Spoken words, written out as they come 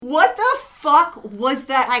what the fuck was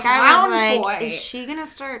that clown toy? Is she gonna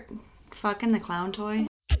start fucking the clown toy?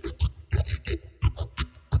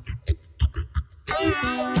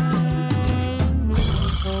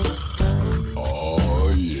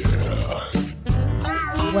 Oh, yeah.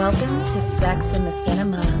 Welcome to Sex in the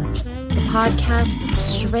Cinema, the podcast that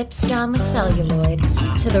strips down the celluloid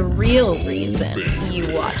to the real reason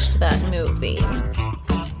you watched that movie.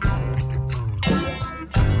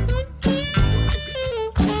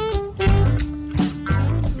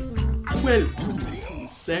 Welcome to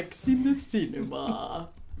Sex in the Cinema.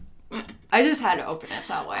 I just had to open it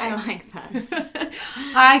that way. I like that.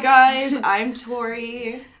 Hi guys, I'm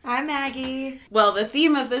Torie. I'm Maggie. Well, the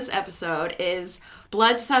theme of this episode is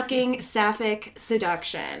Bloodsucking, Sapphic,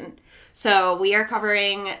 Seduction. So we are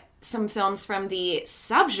covering some films from the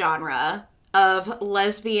subgenre of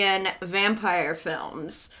lesbian vampire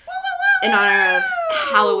films in honor of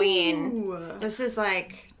Halloween. This is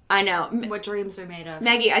like... I know. What dreams are made of.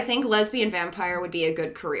 Maggie, I think lesbian vampire would be a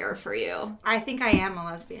good career for you. I think I am a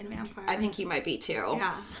lesbian vampire. I think you might be too.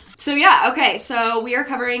 Yeah. So yeah, okay, so we are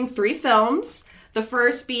covering 3 films. The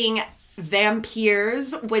first being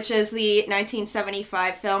VAMPYRES, which is the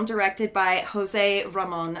 1975 film directed by Jose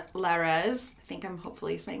Ramon Larraz. I think I'm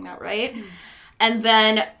hopefully saying that right. And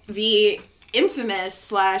then the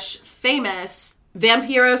infamous / famous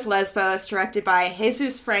VAMPYROS LESBOS, directed by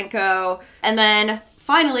Jesus Franco. And then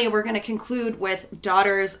finally, we're going to conclude with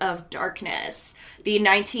Daughters of Darkness, the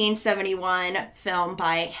 1971 film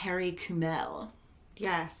by Harry Kumel.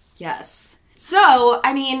 Yes. Yes. So,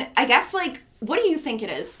 I mean, I guess, like, what do you think it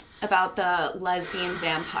is about the lesbian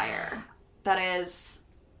vampire that is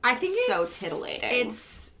so titillating?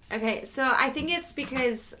 Okay, so I think it's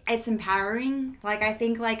because it's empowering. Like, I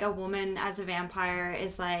think, like, a woman as a vampire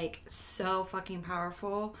is, like, so fucking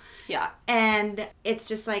powerful. Yeah. And it's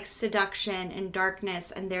just, like, seduction and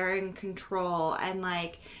darkness, and they're in control, and,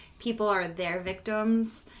 like, people are their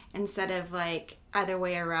victims instead of, like, other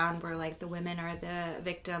way around where, like, the women are the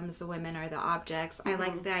victims, the women are the objects. I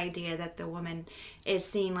like the idea that the woman is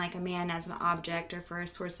seeing, like, a man as an object or for a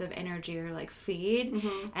source of energy or, like, feed,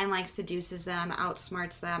 and, like, seduces them,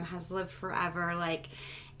 outsmarts them, has lived forever. Like,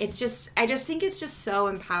 it's just, I just think it's just so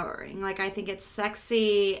empowering. Like, I think it's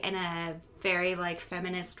sexy in a very, like,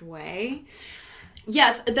 feminist way.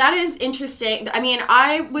 Yes, that is interesting. I mean,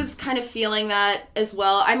 I was kind of feeling that as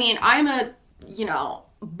well. I mean, I'm a,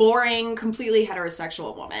 boring, completely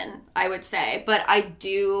heterosexual woman, I would say. But I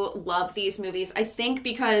do love these movies. I think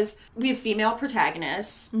because we have female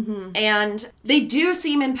protagonists, and they do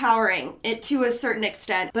seem empowering to a certain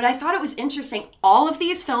extent. But I thought it was interesting. All of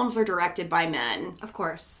these films are directed by men. Of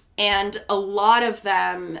course. And a lot of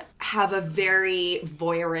them have a very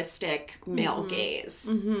voyeuristic male gaze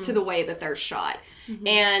to the way that they're shot.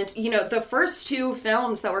 And, the first 2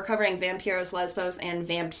 films that we're covering, VAMPYROS LESBOS and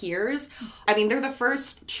VAMPYRES, I mean, they're the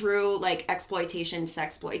first true, like, exploitation,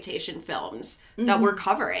 sexploitation films that we're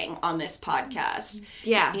covering on this podcast.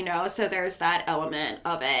 Yeah. So there's that element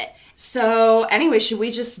of it. So, anyway, should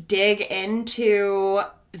we just dig into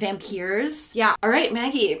VAMPYRES? Yeah. All right,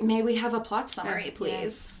 Maggie, may we have a plot summary,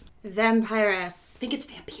 please? Yes. VAMPYRES. I think it's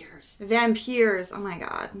VAMPYRES. VAMPYRES. Oh my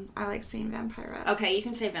god. I like saying VAMPYRES. Okay, you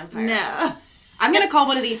can say VAMPYRES. No. I'm going to call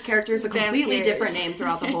one of these characters a completely VAMPYRES. different name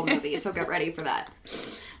throughout the whole movie, so get ready for that.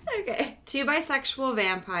 Okay. 2 bisexual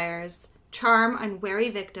vampires charm unwary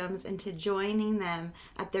victims into joining them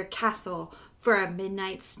at their castle for a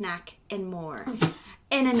midnight snack and more.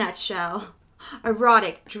 In a nutshell,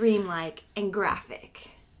 erotic, dreamlike, and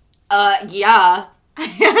graphic. Yeah.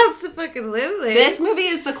 Absolutely. This movie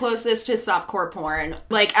is the closest to softcore porn.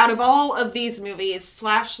 Like, out of all of these movies,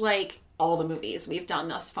 / like, all the movies we've done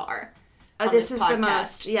thus far. This is the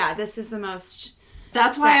most, this is the most.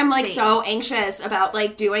 That's why I'm, like, scenes. so anxious about,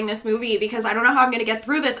 like, doing this movie, because I don't know how I'm going to get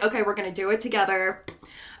through this. Okay, we're going to do it together.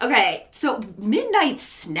 Okay, so Midnight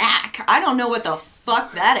Snack. I don't know what the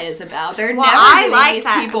fuck that is about. They're never giving these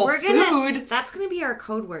people food. That's going to be our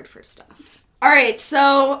code word for stuff. All right,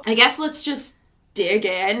 so I guess let's just dig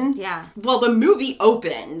in. Yeah. Well, the movie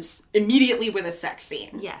opens immediately with a sex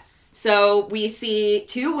scene. Yes. So we see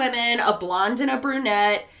 2 women, a blonde and a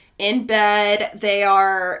brunette, in bed. They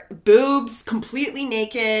are boobs, completely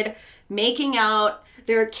naked, making out.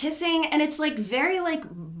 They're kissing, and it's, like, very, like,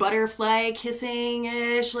 butterfly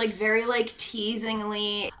kissing-ish, like, very, like,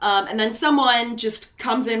 teasingly. And then someone just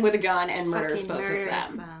comes in with a gun and murders both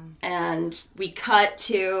of them. And we cut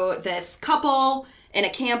to this couple in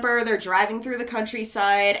a camper. They're driving through the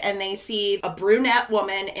countryside, and they see a brunette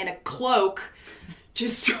woman in a cloak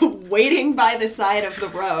just waiting by the side of the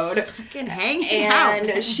road. Fucking hanging out. And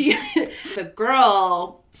the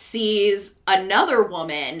girl sees another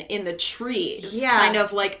woman in the trees. Yeah. Kind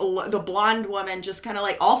of like the blonde woman, just kind of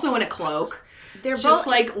like also in a cloak. They're just both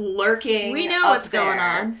like lurking. We know up what's going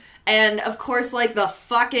there. on. And of course, like the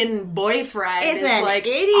fucking boyfriend is is an like,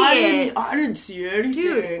 idiot. I didn't see anything.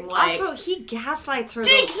 Dude, like, also he gaslights her.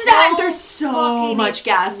 There's so much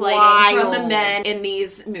gaslighting from the men in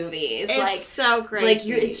these movies. It's like so crazy. Like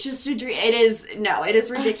it's just a dream. It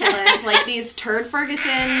is ridiculous. Like these turd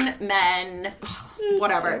Ferguson men.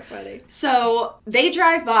 Whatever. So funny. So they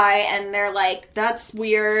drive by and they're like, that's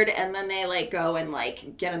weird, and then they like go and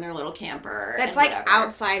like get in their little camper. That's and like whatever.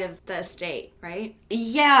 outside of the estate, right?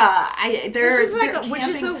 Yeah, This is like, which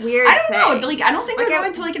is a weird I don't thing. know. Like, I don't think Like, they're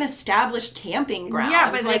going to like an established camping ground.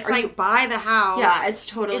 Yeah, but it's like by the house. Yeah, it's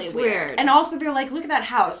totally it's weird. And also they're like, look at that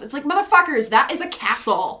house. It's like, motherfuckers, that is a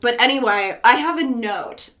castle. But anyway, I have a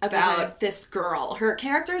note about this girl. Her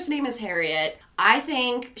character's name is Harriet. I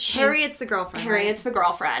think Harriet's the girlfriend. Harriet's the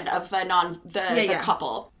girlfriend of the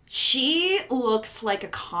couple. She looks like a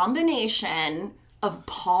combination of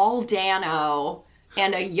Paul Dano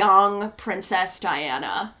and a young Princess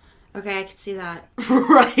Diana. Okay, I can see that.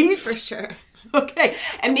 Right? For sure. Okay.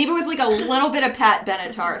 And maybe with like a little bit of Pat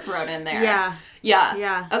Benatar thrown in there. Yeah. Yeah.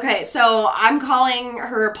 Yeah. Okay, so I'm calling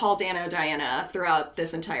her Paul Dano Diana throughout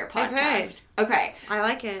this entire podcast. Okay. I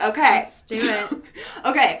like it. Okay. Let's do it.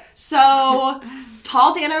 Okay, so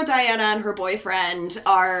Paul Dano Diana and her boyfriend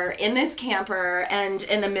are in this camper, and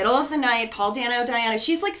in the middle of the night, Paul Dano Diana,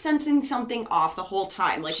 she's like sensing something off the whole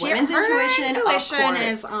time. Like women's intuition, of course,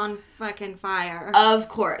 is on fucking fire. Of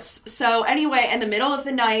course. So anyway, in the middle of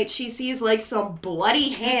the night, she sees like some bloody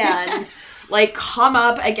hand like come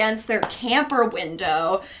up against their camper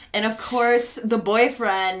window. And of course, the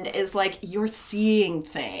boyfriend is like, you're seeing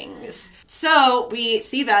things. So we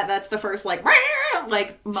see that's the first like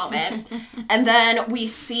moment. And then we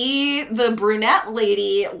see the brunette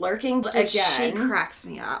lady lurking again. She cracks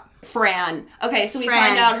me up. Fran. Okay, so we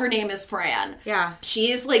find out her name is Fran. Yeah.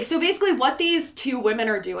 She's like, so basically what these two women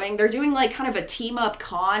are doing, they're doing like kind of a team up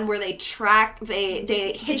con where they hitchhike.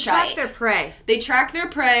 They track their prey. They track their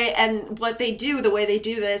prey, and what they do, the way they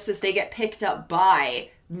do this is they get picked up by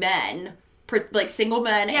men, like single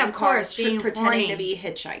men in cars pretending to be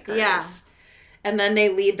hitchhikers. Yeah. And then they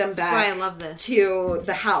lead them back. That's why I love this. To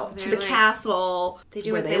the house, to the castle, they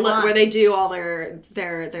do where what they they want. where they do all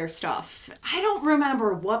their stuff. I don't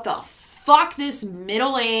remember what the fuck this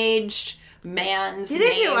middle-aged man's name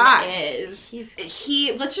is.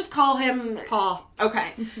 Let's just call him Paul.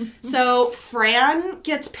 Okay. So Fran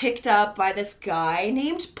gets picked up by this guy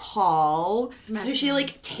named Paul. So she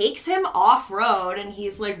like takes him off-road, and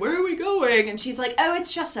he's like, where are we going? And she's like, oh,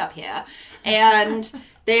 it's just up here. And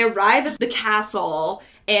they arrive at the castle,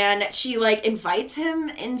 and she like invites him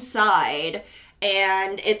inside,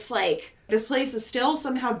 and it's like, this place is still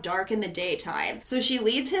somehow dark in the daytime. So she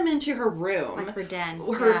leads him into her room. Like her den.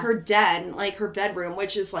 Her den, like her bedroom,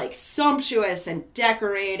 which is like sumptuous and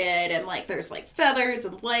decorated, and like there's like feathers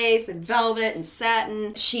and lace and velvet and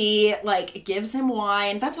satin. She like gives him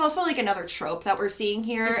wine. That's also like another trope that we're seeing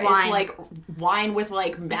here. Is like wine with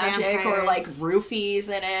like magic Vampires. Or like roofies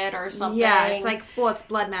in it or something. Yeah, it's like, well, it's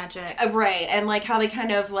blood magic. Right, and like how they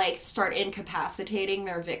kind of like start incapacitating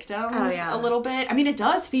their victims a little bit. I mean, it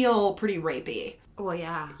does feel pretty rapey. Well,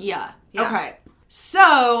 yeah. Yeah. Okay.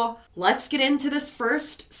 So, let's get into this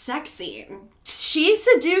first sex scene. She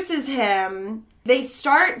seduces him.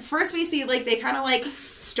 First we see, like, they kind of, like,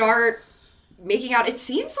 start making out. It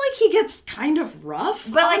seems like he gets kind of rough,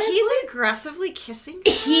 but, like, honestly. he's aggressively kissing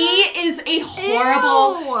her? He is a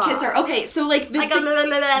horrible kisser. Okay, so, like, dude,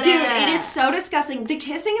 it is so disgusting. The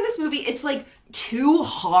kissing in this movie, it's, like, too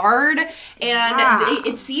hard, and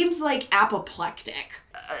it seems, like, apoplectic.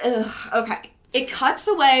 Okay. It cuts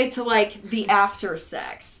away to, like, the after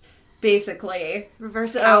sex, basically.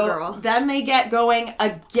 Reverse cowgirl. Then they get going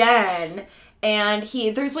again, and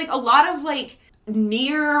there's, like, a lot of, like,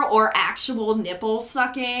 near or actual nipple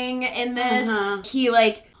sucking in this. He,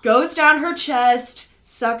 like, goes down her chest,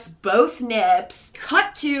 sucks both nips,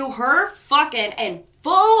 cut to her fucking and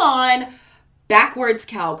full on backwards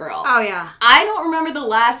cowgirl. Oh, yeah. I don't remember the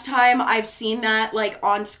last time I've seen that, like,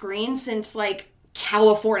 on screen since, like,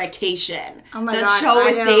 Californication. Oh my God. That show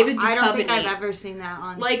with David Duchovny. I don't think I've ever seen that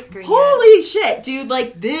on screen. Holy shit, dude.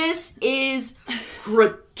 Like, this is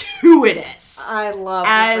gratuitous. I love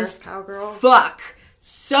as cowgirl. Fuck.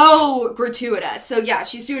 So gratuitous. So yeah,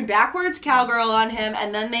 she's doing backwards cowgirl on him,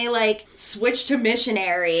 and then they like switch to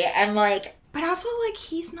missionary, and like But also, like,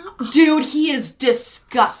 he's not... Dude, he is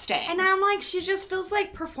disgusting. And I'm like, she just feels,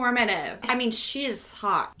 like, performative. I mean, she is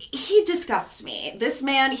hot. He disgusts me. This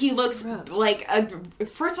man, he looks gross. like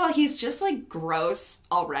first of all, he's just, like, gross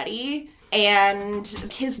already. And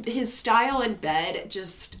his style in bed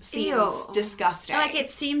just seems disgusting. Like, it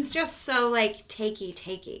seems just so, like,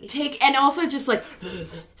 takey. And also just, like...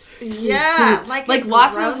 Yeah. Like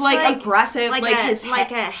lots gross, of, like, aggressive, like his...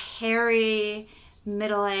 Like a hairy,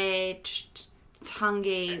 middle-aged,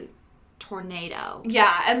 tonguey tornado.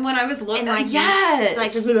 Yeah, and when I was looking... Like, yes!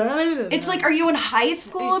 Like, it's like, are you in high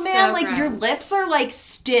school, It's man? so Like, your gross. lips are, like,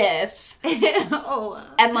 stiff.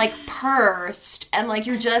 And like pursed, and like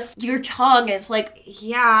your tongue is like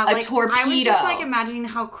a torpedo. I was just like imagining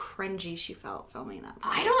how cringy she felt filming that.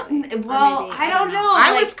 I don't know.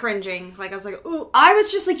 I was cringing. Like I was like, ooh. I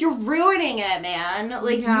was just like, you're ruining it, man.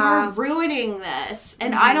 Like you're ruining this,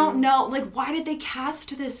 and I don't know. Like, why did they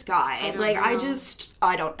cast this guy?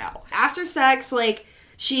 I don't know. After sex, like.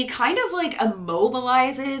 She kind of, like,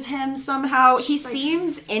 immobilizes him somehow. He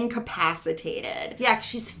seems incapacitated. Yeah, 'cause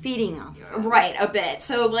she's feeding off of him. Right, a bit.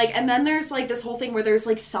 So, like, and then there's, like, this whole thing where there's,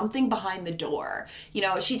 like, something behind the door. You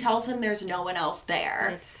know, she tells him there's no one else there.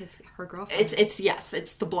 And it's her girlfriend.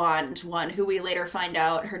 It's the blonde one, who we later find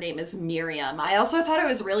out her name is Miriam. I also thought it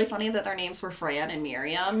was really funny that their names were Fran and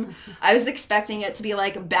Miriam. I was expecting it to be,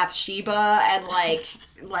 like, Bathsheba and,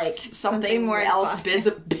 like something more else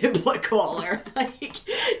biblical or like,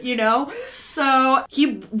 you know? So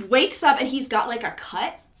he wakes up and he's got like a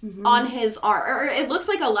cut on his arm, or it looks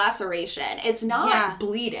like a laceration. It's not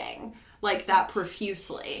bleeding like that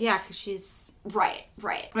profusely. Yeah, because she's... Right.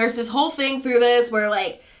 There's this whole thing through this where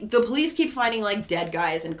like the police keep finding like dead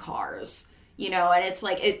guys in cars, you know, and it's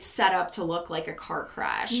like it's set up to look like a car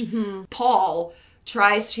crash. Paul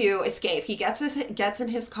tries to escape. He gets in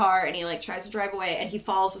his car and he like tries to drive away and he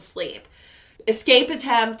falls asleep. Escape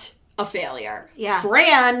attempt, a failure. Yeah.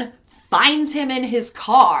 Fran finds him in his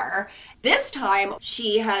car. This time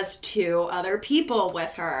she has 2 other people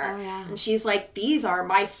with her. Oh, yeah. And she's like, these are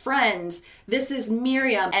my friends. This is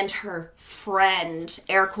Miriam and her friend,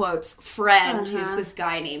 air quotes, friend, who's this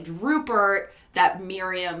guy named Rupert that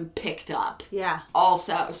Miriam picked up. Yeah.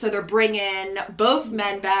 Also. So they're bringing both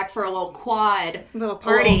men back for a little quad. Little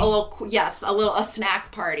party. A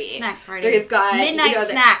snack party. Snack party. They've got... Midnight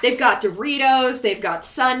snacks. They've got Doritos. They've got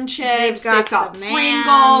Sun Chips. They've got the Pringles.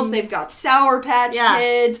 man. They've got Sour Patch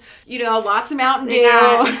Kids. You know, lots of Mountain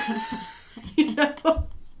Dew. You know?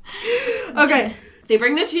 Okay. They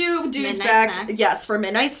bring the 2 dudes Midnight back. snacks. Yes, for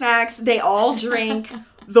midnight snacks. They all drink...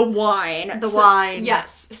 the wine. Wine.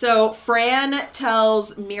 Yes. So Fran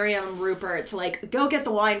tells Miriam Rupert to like go get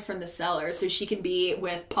the wine from the cellar so she can be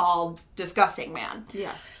with Paul, disgusting man.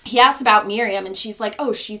 Yeah. He asks about Miriam and she's like,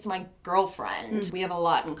 oh, she's my girlfriend. We have a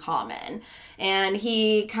lot in common. And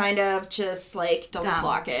he kind of just like doesn't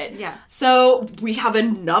block it. Yeah. So we have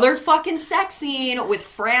another fucking sex scene with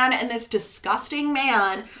Fran and this disgusting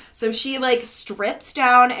man. So she like strips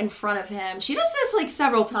down in front of him. She does this like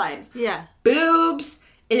several times. Yeah. Boobs.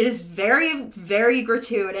 It is very, very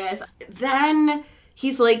gratuitous. Then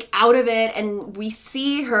he's like out of it and we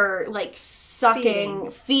see her like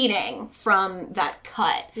feeding from that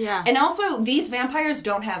cut. Yeah. And also these vampires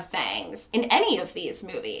don't have fangs in any of these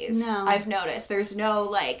movies. No. I've noticed. There's no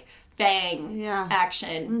like fang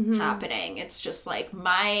action Mm-hmm. happening. It's just like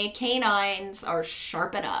my canines are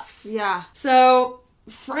sharp enough. Yeah. So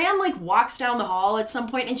Fran like walks down the hall at some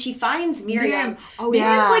point and she finds Miriam. Oh,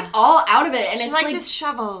 Miriam's like all out of it and she's it's like like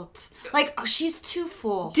disheveled. Like, oh, she's too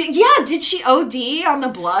full. Did she OD on the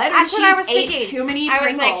blood? That's what I was ate thinking. Too many I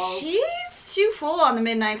Pringles. was like, she's too full on the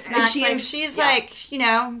midnight snacks. She's like, you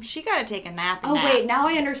know, she got to take a nap. Wait, now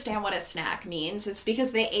I understand what a snack means. It's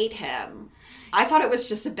because they ate him. I thought it was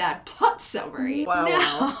just a bad plot summary. Wow.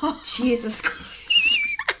 No. Jesus Christ.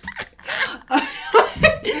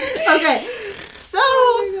 Okay. So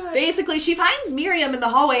basically, she finds Miriam in the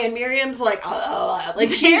hallway, and Miriam's like,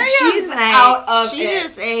 she's out of she it.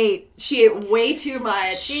 Just ate. She ate way too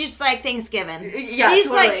much. She's like Thanksgiving. Yeah, she's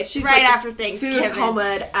totally. like She's right like after Thanksgiving. Food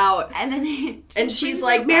coma out, and then and she's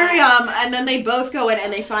like Miriam, and then they both go in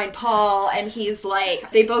and they find Paul, and he's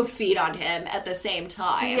like they both feed on him at the same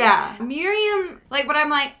time. Yeah, Miriam. Like, but I'm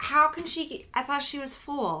like, how can she? I thought she was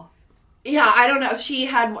full. Yeah, I don't know.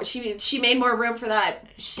 She made more room for that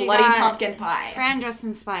bloody pumpkin pie. Fran just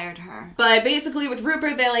inspired her. But basically with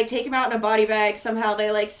Rupert, they like take him out in a body bag. Somehow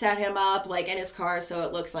they like set him up like in his car so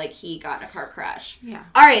it looks like he got in a car crash. Yeah.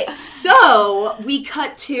 All right, so we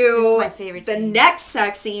cut to this is my favorite scene. Next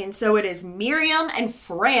sex scene. So it is Miriam and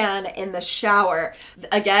Fran in the shower.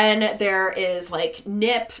 Again, there is like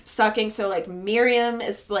nip sucking. So like Miriam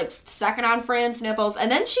is like sucking on Fran's nipples,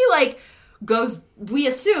 and then she like goes, we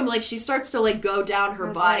assume, like, she starts to, like, go down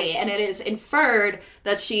her body, like, and it is inferred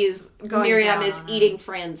that Miriam is eating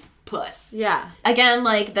Fran's puss. Yeah. Again,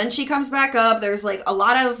 like, then she comes back up, there's, like, a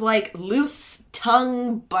lot of, like, loose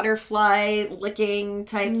tongue butterfly licking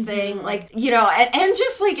type thing, like, you know, and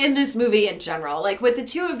just, like, in this movie in general, like, with the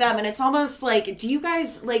two of them, and it's almost like, do you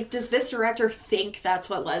guys, like, does this director think that's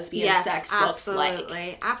what lesbian sex looks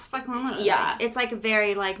like? Absolutely. Yeah. It's, like, a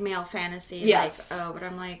very, like, male fantasy, yes. like, oh, but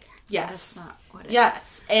I'm like, yes. That's not what and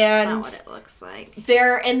that's not what it looks like.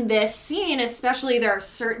 There, in this scene especially, there are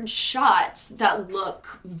certain shots that look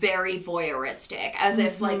very voyeuristic, as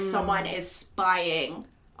if like someone is spying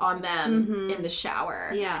on them in the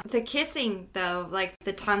shower. Yeah. The kissing, though, like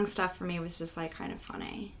the tongue stuff for me was just like kind of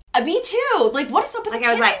funny. Me too. Like, what is up with like, the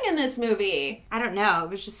kissing in this movie? I don't know. It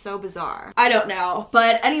was just so bizarre. I don't know.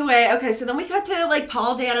 But anyway, okay, so then we cut to, like,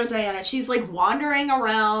 Paul Dano Diana. She's, like, wandering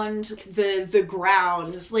around the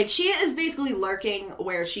grounds. Like, she is basically lurking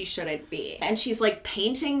where she shouldn't be. And she's, like,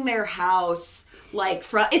 painting their house, like,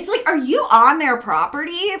 it's like, are you on their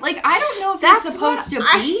property? Like, I don't know if you're supposed to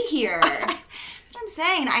be here. I'm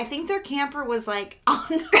saying, I think their camper was like on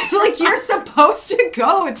like you're supposed to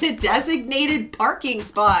go to designated parking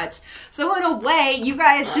spots. So in a way, you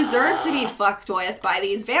guys deserve to be fucked with by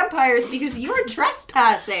these vampires because you're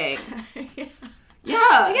trespassing.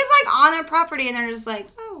 Yeah. Because like on their property and they're just like,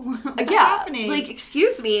 oh, what's happening? Like,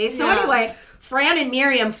 excuse me. So anyway, Fran and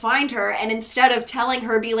Miriam find her, and instead of telling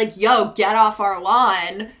her, be like, yo, get off our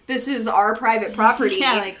lawn, this is our private property.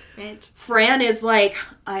 Yeah, like, bitch. Fran is like,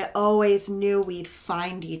 I always knew we'd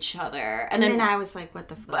find each other. And then I was like, what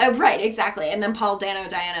the fuck? Right, exactly. And then Paul Dano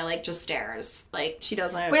Diana, like, just stares. Like, she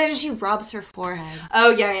doesn't... But then she rubs her forehead.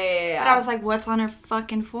 Oh, yeah. But I was like, what's on her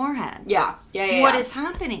fucking forehead? Yeah. What is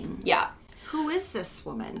happening? Yeah. Who is this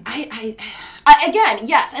woman? I again,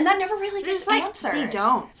 yes, and that never really gets answered. They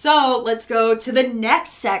don't. So let's go to the next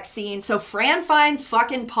sex scene. So Fran finds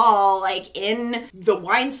fucking Paul, like, in the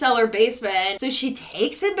wine cellar basement. So she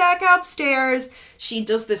takes him back outstairs. She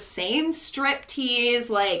does the same strip tease,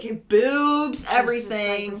 like, boobs,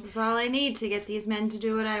 everything. Like, this is all I need to get these men to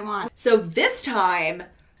do what I want. So this time,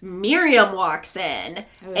 Miriam walks in,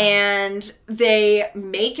 and they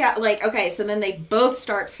make out, like, okay, so then they both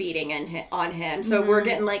start feeding on him. So we're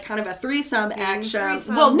getting, like, kind of a threesome action.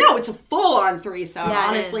 Well, no, it's a full-on threesome,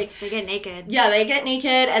 honestly. They get naked. Yeah, they get naked,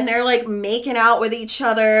 and they're, like, making out with each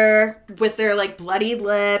other with their, like, bloody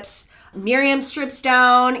lips. Miriam strips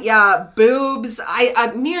down. Yeah, boobs.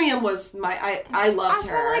 Miriam was I loved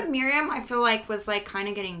her. Also, like, Miriam, I feel like, was, like, kind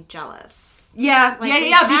of getting jealous. Yeah, like,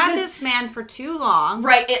 yeah, had this man for too long.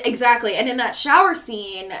 Right, exactly. And in that shower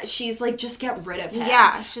scene, she's like, just get rid of him.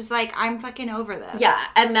 Yeah, she's like, I'm fucking over this. Yeah,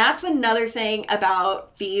 and that's another thing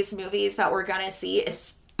about these movies that we're gonna see,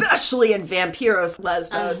 especially in VAMPYROS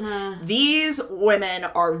LESBOS. These women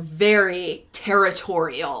are very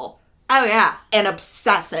territorial. Oh, yeah. And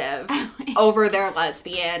obsessive over their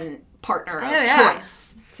lesbian partner of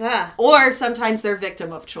choice. Or sometimes their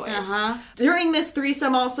victim of choice. During this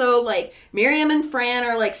threesome also, like, Miriam and Fran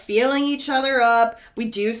are, like, feeling each other up. We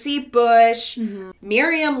do see Bush.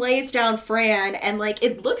 Miriam lays down Fran, and, like,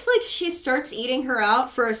 it looks like she starts eating her out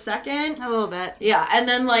for a second. A little bit. Yeah, and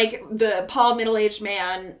then, like, the Paul middle-aged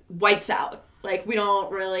man whites out. Like, we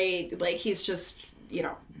don't really, like, he's just, you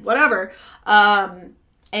know, whatever.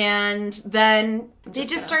 And then... They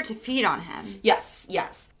just start to feed on him.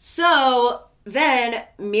 Yes. So then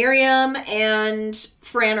Miriam and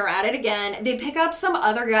Fran are at it again. They pick up some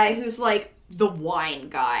other guy who's like the wine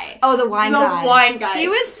guy. Oh, the wine guy. The wine guy. He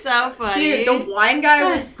was so funny. Dude, the wine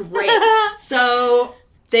guy was great. So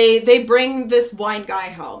they bring this wine guy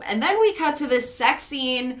home. And then we cut to this sex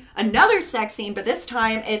scene, another sex scene, but this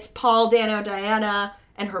time it's Paul Dano Diana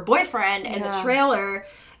and her boyfriend in the trailer.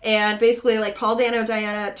 And basically, like, Paul Dano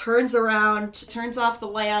Diana turns around, turns off the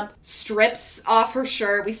lamp, strips off her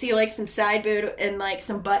shirt. We see, like, some side boob and, like,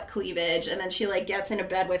 some butt cleavage. And then she, like, gets into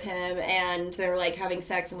bed with him, and they're, like, having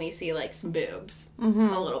sex, and we see, like, some boobs a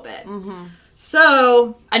little bit.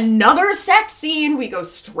 So, another sex scene. We go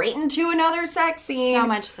straight into another sex scene. So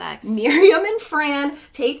much sex. Miriam and Fran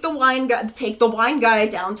take the wine guy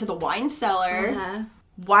down to the wine cellar.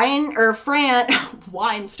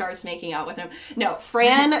 Wine starts making out with him. No,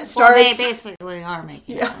 Fran starts... Well, they basically are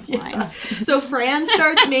making out with Wine. So Fran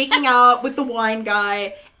starts making out with the Wine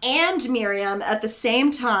guy and Miriam at the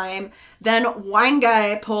same time. Then Wine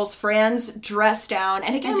guy pulls Fran's dress down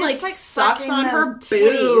and again, like sucks on her boob a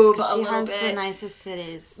little bit. She has the nicest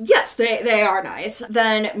titties. Yes, they are nice.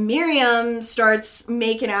 Then Miriam starts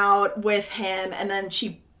making out with him and then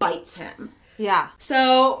she bites him. Yeah.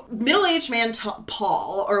 So middle-aged man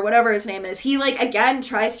Paul, or whatever his name is, he like again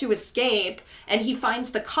tries to escape and he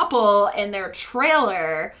finds the couple in their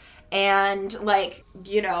trailer and like,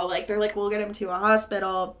 you know, like they're like, we'll get him to a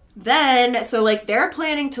hospital. Then, so like they're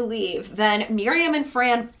planning to leave. Then Miriam and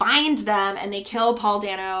Fran find them and they kill Paul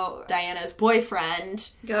Dano, Diana's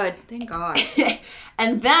boyfriend. Good. Thank God.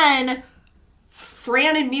 And then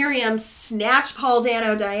Fran and Miriam snatch Paul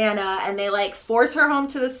Dano, Diana, and they like force her home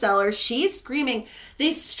to the cellar. She's screaming.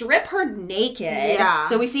 They strip her naked. Yeah.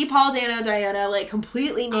 So we see Paul Dano, Diana like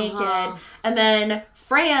completely naked. And then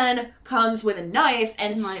Fran comes with a knife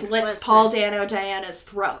and like, slits Paul Dano, Diana's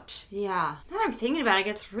throat. Yeah. Now that I'm thinking about it, it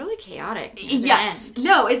gets really chaotic. Yes.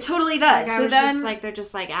 No, it totally does. Like, so then just like, they're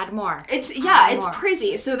just like, add more. It's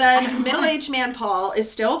crazy. So then middle-aged man Paul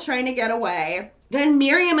is still trying to get away. Then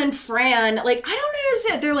Miriam and Fran, like, I don't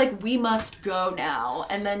understand. They're like, we must go now.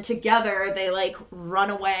 And then together they like run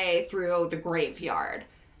away through the graveyard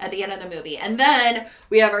at the end of the movie. And then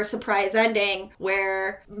we have our surprise ending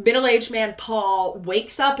where middle-aged man Paul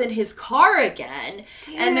wakes up in his car again.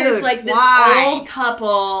 Dude, and there's like this old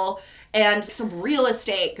couple and some real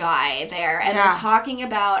estate guy there. And they're talking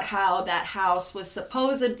about how that house was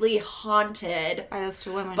supposedly haunted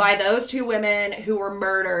by those two women who were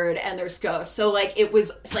murdered and there's ghosts. So like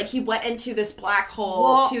it's like he went into this black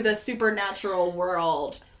hole to the supernatural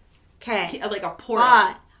world. Okay. Like a portal.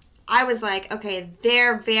 But I was like, okay,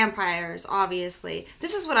 they're vampires, obviously.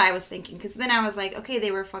 This is what I was thinking. Because then I was like, okay,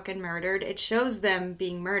 they were fucking murdered. It shows them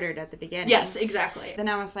being murdered at the beginning. Yes, exactly. Then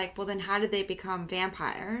I was like, well, then how did they become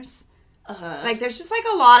vampires? Like, there's just, like,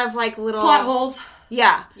 a lot of, like, little... plot holes.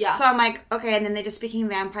 Yeah. Yeah. So I'm like, okay, and then they just became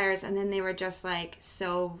vampires, and then they were just, like,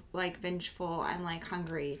 so, like, vengeful and, like,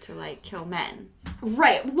 hungry to, like, kill men.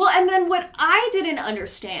 Right. Well, and then what I didn't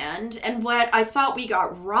understand, and what I thought we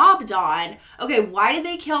got robbed on, okay, why did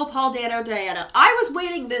they kill Paul Dano, Diana? I was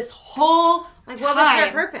waiting this whole Like, time. what was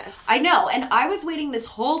their purpose? I know, and I was waiting this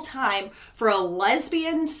whole time for a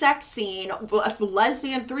lesbian sex scene, a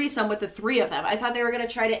lesbian threesome with the three of them. I thought they were going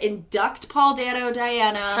to try to induct Paul Dano,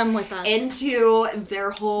 Diana come with us into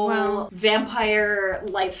their whole vampire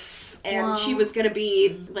life, and she was going to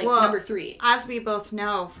be like number 3. As we both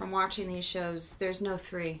know from watching these shows, there's no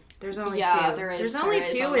 3. There's only 2. There's only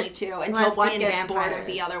two until one gets vampires. bored of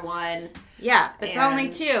the other one. Yeah, it's only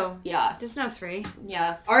 2. Yeah. There's no 3.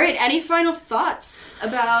 Yeah. All right, any final thoughts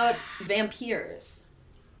about vampires?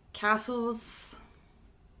 Castles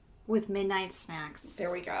with midnight snacks.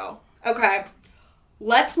 There we go. Okay.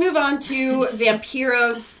 Let's move on to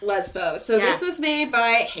VAMPYROS LESBOS. So this was made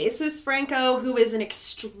by Jesus Franco, who is an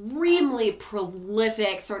extremely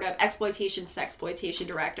prolific sort of sexploitation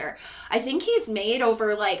director. I think he's made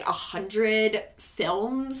over like 100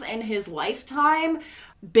 films in his lifetime.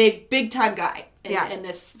 Big time guy in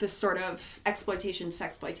this sort of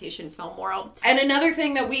sexploitation film world. And another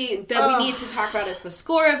thing that we need to talk about is the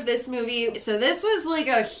score of this movie. So this was like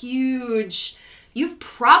a huge, you've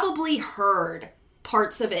probably heard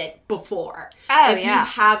parts of it before. If you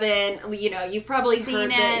haven't, you've probably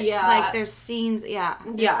seen heard it. Yeah. Like there's scenes,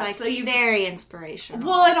 It's like so very inspirational.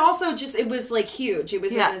 Well, and also just, it was like huge. It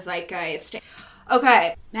was in the zeitgeist.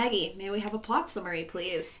 Okay, Maggie, may we have a plot summary,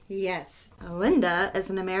 please? Yes. Linda is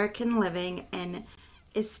an American living in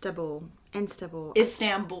Istanbul. It's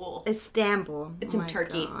in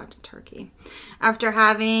Turkey. God, Turkey. After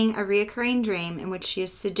having a reoccurring dream in which she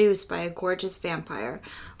is seduced by a gorgeous vampire,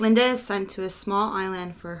 Linda is sent to a small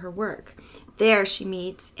island for her work. There she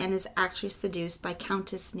meets and is actually seduced by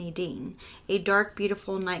Countess Nadine, a dark,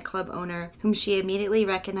 beautiful nightclub owner whom she immediately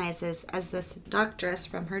recognizes as the seductress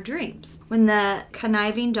from her dreams. When the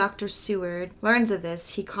conniving Dr. Seward learns of this,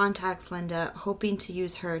 he contacts Linda, hoping to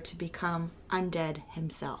use her to become undead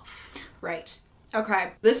himself. Right.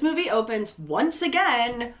 Okay. This movie opens once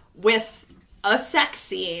again with a sex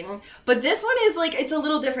scene, but this one is like, it's a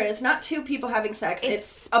little different. It's not two people having sex.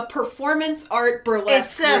 It's a performance art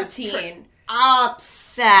burlesque routine.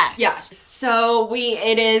 Obsessed. Yes. So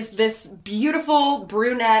it is this beautiful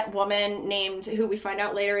brunette woman named, who we find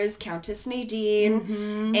out later is Countess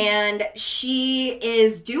Nadine, and she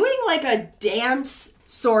is doing like a dance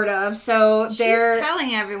sort of. So they're She's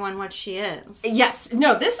telling everyone what she is. Yes.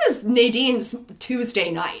 No, this is Nadine's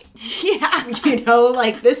Tuesday night. Yeah. You know,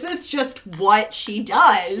 like, this is just what she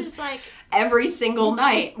does. She's like... every single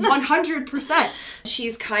night. 100%.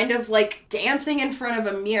 She's kind of like dancing in front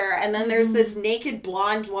of a mirror, and then there's this naked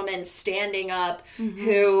blonde woman standing up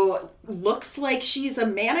who looks like she's a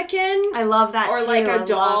mannequin. I love that, or too. like a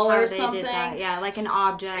doll or they something. Did that. Yeah, like an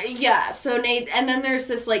object. Yeah, so and then there's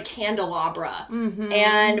this like candelabra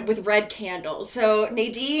and with red candles. So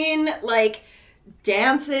Nadine like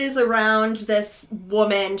dances around this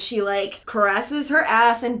woman. She like caresses her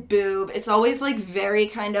ass and boob. It's always like very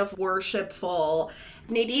kind of worshipful.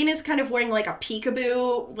 Nadine is kind of wearing like a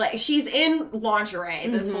peekaboo, like she's in lingerie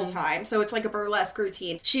this whole time, so it's like a burlesque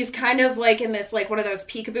routine. She's kind of like in this like one of those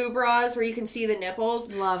peekaboo bras where you can see the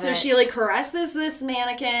nipples. Love it. So she like caresses this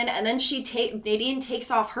mannequin, and then Nadine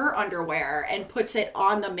takes off her underwear and puts it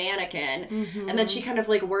on the mannequin, and then she kind of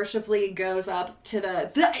like worshipfully goes up to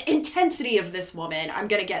the intensity of this woman. I'm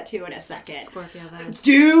gonna get to in a second. Scorpio vibes.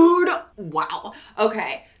 Dude, wow.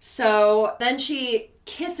 Okay, so then she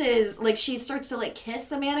kisses, like she starts to like kiss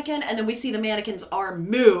the mannequin, and then we see the mannequin's arm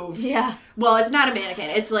move. Yeah. Well, it's not a mannequin,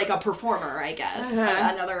 it's like a performer, I guess.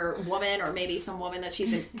 Another woman, or maybe some woman that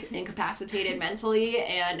she's incapacitated mentally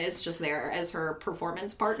and is just there as her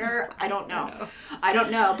performance partner. I don't know.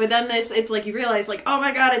 But then it's like you realize like, oh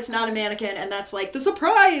my god, it's not a mannequin, and that's like the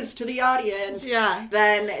surprise to the audience. Yeah.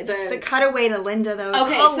 Then the cutaway to Linda though is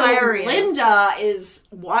okay, hilarious. so Linda is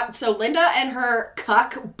what? So Linda and her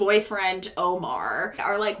cuck boyfriend Omar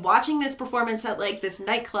are like watching this performance at like this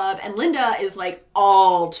nightclub, and Linda is like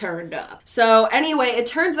all turned up. So anyway, it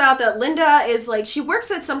turns out that Linda is like, she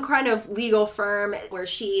works at some kind of legal firm where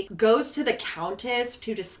she goes to the Countess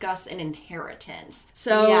to discuss an inheritance.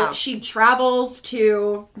 So she travels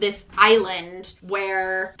to this island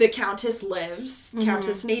where the Countess lives,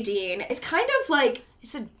 Countess Nadine. It's kind of like,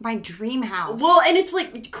 it's my dream house. Well, and it's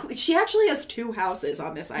like, she actually has two houses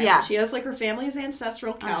on this island. Yeah. She has like her family's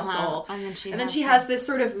ancestral castle. And then then she has this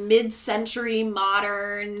sort of mid-century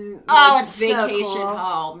modern it's vacation so cool.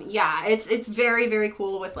 home. Yeah, it's very, very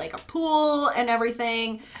cool with like a pool and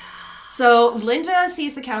everything. So Linda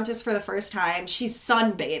sees the Countess for the first time. She's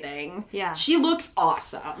sunbathing. Yeah. She looks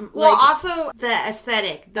awesome. Well, like, also the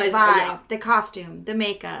aesthetic, the vibe, yeah. the costume, the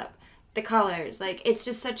makeup, the colors. Like, it's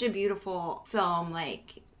just such a beautiful film,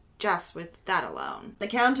 like, just with that alone. The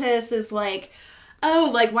Countess is like,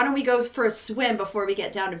 oh, like, why don't we go for a swim before we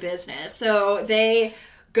get down to business? So they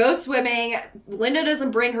go swimming. Linda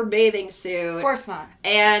doesn't bring her bathing suit. Of course not.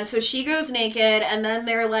 And so she goes naked, and then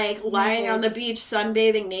they're like lying on the beach,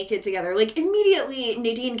 sunbathing naked together. Like, immediately,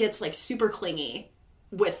 Nadine gets like super clingy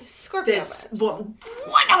with Scorpio this vibes.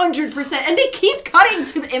 100%, and they keep cutting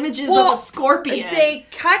to images of a scorpion. They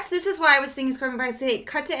cut, this is why I was thinking Scorpion vibes, they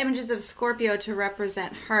cut to images of Scorpio to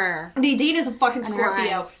represent her. Nadine is a fucking And her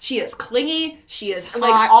Scorpio. eyes. She is clingy. She is Hot.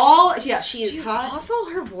 like all, yeah, she is Dude, hot. also,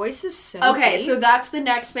 her voice is so Okay, deep. so that's the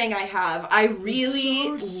next thing I have. I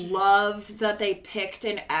really So deep. love that they picked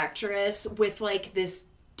an actress with like this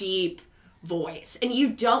deep voice, and you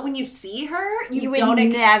don't, when you see her, you would don't never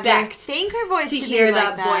expect think her voice to should hear be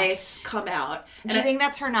that like that voice come out. Do you think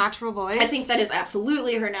that's her natural voice? I think that is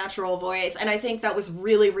absolutely her natural voice, and I think that was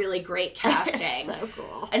really, really great casting. So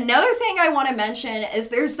cool. Another thing I want to mention is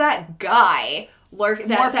there's that guy. That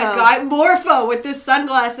Morpho. guy Morpho with the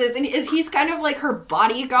sunglasses, and he's kind of like her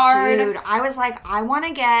bodyguard. Dude, I was like, I want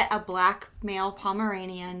to get a black male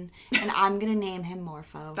Pomeranian, and I'm gonna name him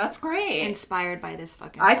Morpho. That's great. Inspired by this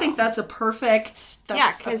fucking I film. think that's a perfect.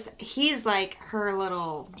 Yeah, because he's like her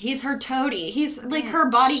little. He's her toady. He's like her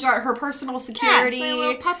bodyguard, her personal security. Yeah, it's like a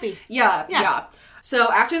little puppy. Yeah.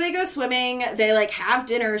 So after they go swimming, they like have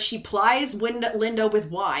dinner. She plies Linda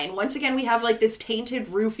with wine. Once again, we have like this tainted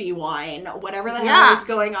roofie wine, whatever the hell is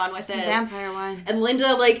going on with this. Vampire wine. And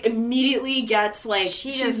Linda like immediately gets like,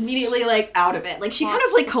 she's immediately like out of it. Like she kind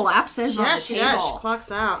of like collapses on the table. Yeah, she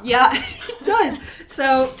clocks out. Yeah, it does.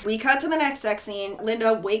 So we cut to the next sex scene.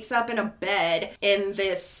 Linda wakes up in a bed in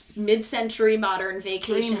this mid-century modern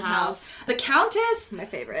vacation house. The Countess, My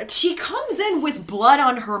favorite. she comes in with blood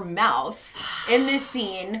on her mouth in this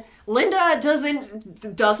scene. Linda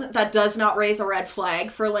does not raise a red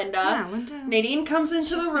flag for Linda. Yeah, Linda. Nadine comes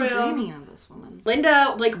into the room. She's been dreaming of this woman.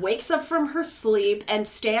 Linda, like, wakes up from her sleep and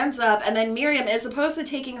stands up, and then Miriam, as opposed to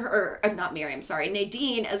taking her, not Miriam, sorry,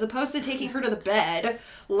 Nadine, as opposed to taking her to the bed,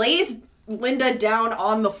 lays Linda down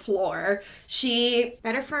on the floor. She...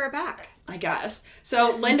 Better for her back. I guess.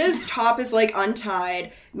 So Linda's top is, like,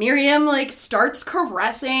 untied. Miriam, like, starts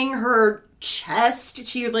caressing her chest.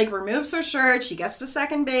 She, like, removes her shirt. She gets to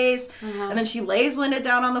second base. And then she lays Linda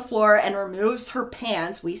down on the floor and removes her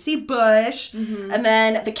pants. We see bush. And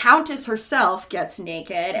then the Countess herself gets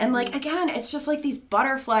naked. And, like, again, it's just, like, these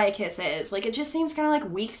butterfly kisses. Like, it just seems kind of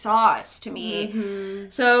like weak sauce to me.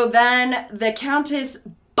 So then the Countess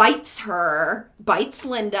bites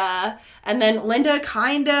Linda. And then Linda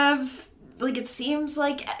kind of... like, it seems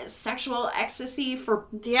like sexual ecstasy for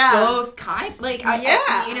both kind. Like,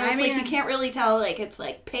 it's like you can't really tell. Like, it's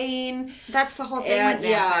like pain. That's the whole thing with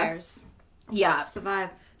vampires. Yeah. That's the vibe.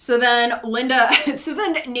 So then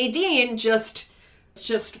Nadine just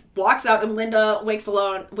walks out, and Linda wakes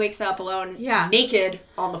up alone, naked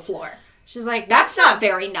on the floor. She's like, that's not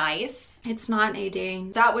very nice. It's not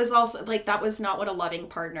Nadine. That was also, like, that was not what a loving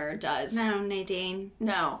partner does. No, Nadine.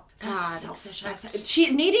 No. God,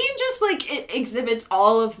 Nadine just, like, it exhibits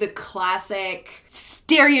all of the classic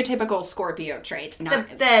stereotypical Scorpio traits.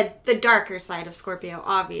 The darker side of Scorpio,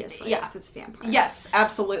 obviously. Yes, it's a vampire. Yes,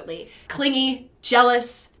 absolutely. Clingy,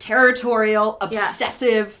 jealous, territorial,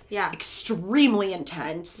 obsessive, extremely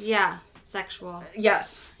intense. Yeah. Sexual.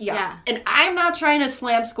 Yes. Yeah. And I'm not trying to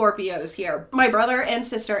slam Scorpios here. My brother and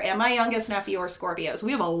sister and my youngest nephew are Scorpios.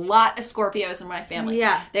 We have a lot of Scorpios in my family.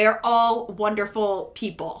 Yeah. They are all wonderful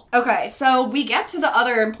people. Okay, so we get to the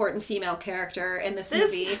other important female character in this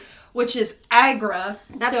movie, which is Agra.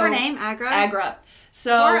 That's her name, Agra? Agra.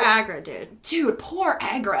 So, poor Agra, dude. Dude, poor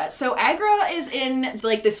Agra. So Agra is in,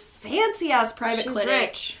 like, this fancy-ass private clinic.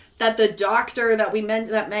 Rich. That the doctor that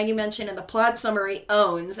Maggie mentioned in the plot summary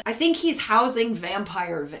owns. I think he's housing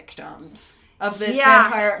vampire victims of this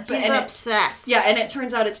vampire. He's obsessed. Yeah, and it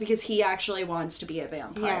turns out it's because he actually wants to be a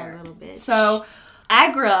vampire. Yeah, a little bit. So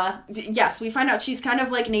Agra, yes, we find out she's kind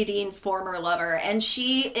of like Nadine's former lover, and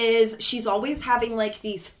she's always having, like,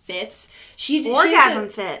 these fits. Orgasm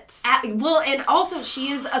fits. And also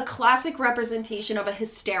she is a classic representation of a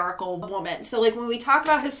hysterical woman. So, like, when we talk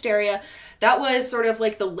about hysteria, that was sort of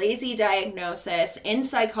like the lazy diagnosis in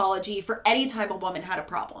psychology for any time a woman had a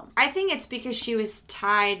problem. I think it's because she was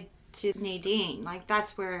tied to Nadine. Like,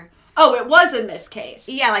 that's where... Oh, it was in this case.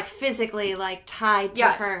 Yeah, like, physically, like, tied to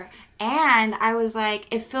her. And I was like,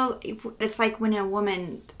 it's like when a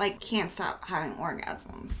woman, like, can't stop having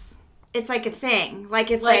orgasms. It's like a thing.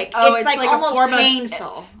 Like, it's like almost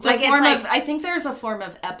painful. I think there's a form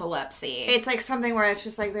of epilepsy. It's like something where it's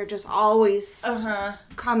just like they're just always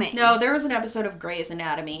coming. No, there was an episode of Grey's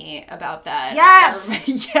Anatomy about that. Yes.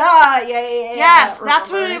 Yeah. Yes,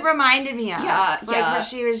 that's what it reminded me of. Yeah, where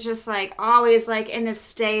she was just like always like in this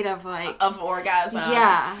state of like of orgasm.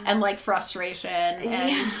 Yeah. And like frustration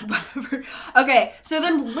and whatever. Okay, so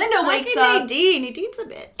then Linda wakes up. Nadine's a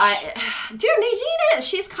bitch. Nadine is.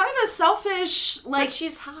 She's kind of a selfish, like, but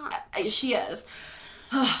she's hot. She is.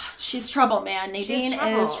 She's trouble, man. Nadine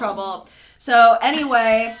is trouble. So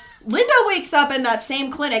anyway, Linda wakes up in that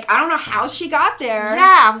same clinic. I don't know how she got there.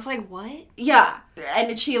 Yeah, I was like, what? Yeah.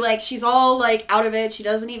 And she's all, like, out of it. She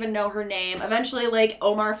doesn't even know her name. Eventually, like,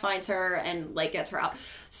 Omar finds her and, like, gets her out.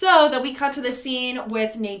 So then we cut to the scene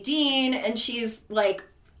with Nadine, and she's, like,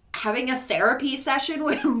 having a therapy session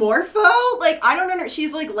with Morpho. Like, I don't know.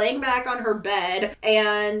 She's, like, laying back on her bed,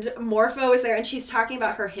 and Morpho is there, and she's talking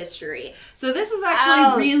about her history. So this is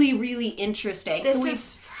actually really, really interesting. This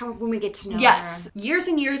is when we get to know her. Yes. Years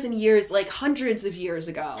and years and years, like hundreds of years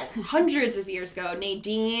ago,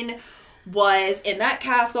 Nadine was in that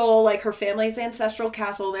castle, like her family's ancestral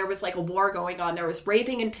castle. There was like a war going on. There was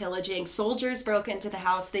raping and pillaging. Soldiers broke into the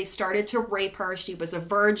house. They started to rape her. She was a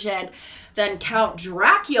virgin. Then Count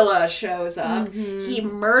Dracula shows up. Mm-hmm. He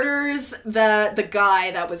murders the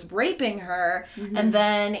guy that was raping her, mm-hmm. and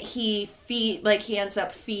then he ends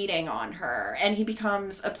up feeding on her, and he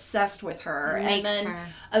becomes obsessed with her. And then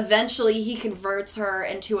eventually he converts her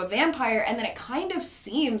into a vampire, and then it kind of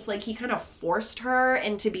seems like he kind of forced her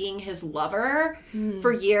into being his lover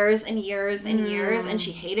for years and years and years, and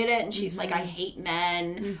she hated it, and she's like, I hate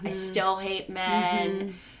men, I still hate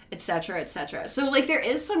men, etc., etc. So, like, there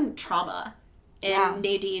is some trauma in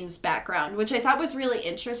Nadine's background, which I thought was really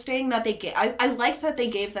interesting that they gave. I liked that they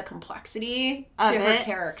gave the complexity to her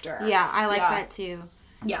character. Yeah, I like that too.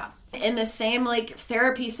 Yeah. In the same, like,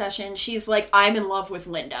 therapy session, she's like, I'm in love with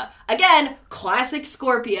Linda. Again, classic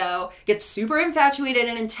Scorpio, gets super infatuated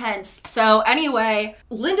and intense. So, anyway,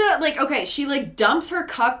 Linda, like, okay, she, like, dumps her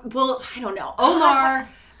cuck, well, I don't know,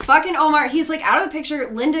 fucking Omar, he's, like, out of the picture.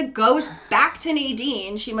 Linda goes back to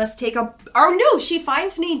Nadine. She must take she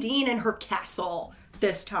finds Nadine in her castle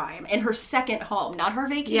this time, in her second home, not her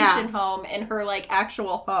vacation home, in her, like,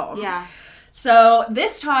 actual home. Yeah. So,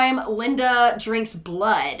 this time, Linda drinks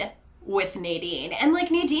blood with Nadine. And,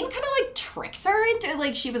 like, Nadine kind of, like, tricks her into,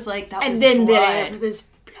 like, she was like, that was then blood. it was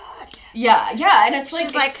blood. Yeah, and it's like,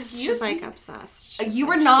 she's like obsessed. She's you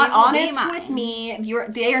were like, not she will be honest with mine. me.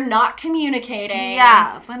 They are not communicating.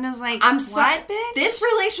 Yeah, Linda's like, I'm what, sorry. bitch? This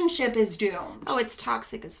relationship is doomed. Oh, it's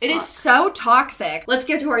toxic as fuck. It is so toxic. Let's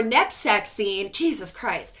get to our next sex scene. Jesus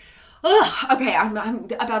Christ. Ugh, okay, I'm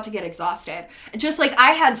about to get exhausted. Just like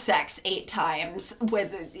I had sex 8 times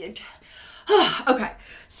with it. Okay,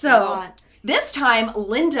 so this time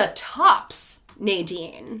Linda tops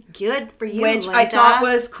Nadine. Good for you, which Linda. I thought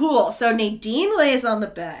was cool. So Nadine lays on the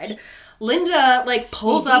bed. Linda, like,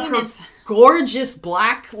 pulls up her gorgeous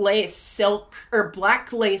black lace silk or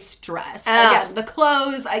black lace dress. Again, the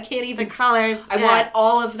clothes, I can't even. The colors. I want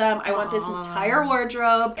all of them. I want this entire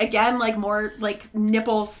wardrobe. Again, like, more, like,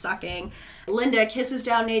 nipple sucking. Linda kisses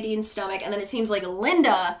down Nadine's stomach, and then it seems like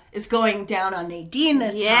Linda is going down on Nadine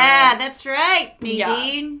this time. Yeah, that's right,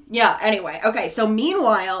 Nadine. Yeah, anyway. Okay, so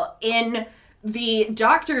meanwhile, in the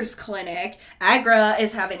doctor's clinic, Agra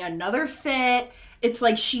is having another fit. It's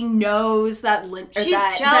like she knows that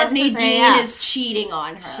Nadine is cheating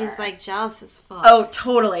on her. She's like jealous as fuck. Oh,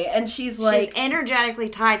 totally. And she's like... She's energetically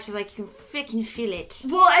tied. She's like, you freaking feel it.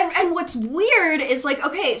 Well, and what's weird is like,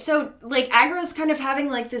 okay, so like Agra's kind of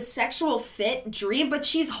having like this sexual fit dream, but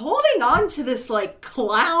she's holding on to this like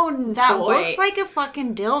clown that toy. looks like a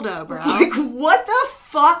fucking dildo, bro. Like, what the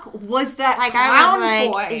fuck was that like, clown I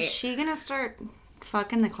was like, toy? is she gonna start...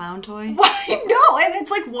 fucking the clown toy? Why? No, and it's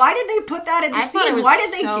like, why did they put that in the scene? Thought it was why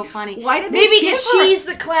did they? So funny. Why did they? Maybe give because her? she's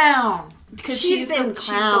the clown. Because she's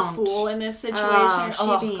the fool in this situation.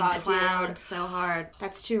 Oh, being God, clowned dude. so hard.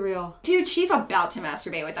 That's too real. Dude, she's about to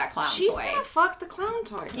masturbate with that clown toy. She's gonna fuck the clown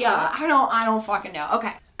toy. Yeah, I don't fucking know.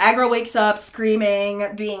 Okay. Agra wakes up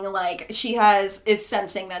screaming, being like, is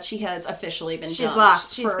sensing that she has officially been She's dumped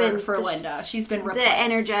lost. She's for Linda. She's been replaced. The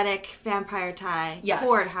energetic vampire tie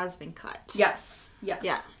cord has been cut. Yes.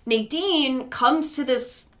 Yeah. Nadine comes to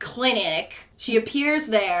this clinic. She appears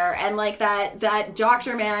there, and like that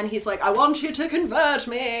doctor man, he's like, I want you to convert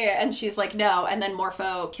me. And she's like, no. And then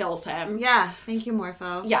Morpho kills him. Yeah. Thank you,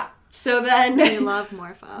 Morpho. Yeah. So then... We love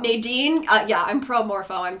Morpho. Nadine, I'm pro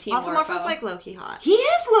Morpho. I'm team also, Morpho. Morpho's like low-key hot. He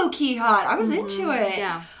is low-key hot. I was into it.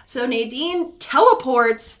 Yeah. So Nadine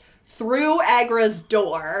teleports through Agra's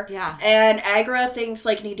door. Yeah. And Agra thinks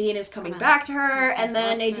like Nadine is coming back to her. And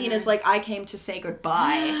then Nadine is like, I came to say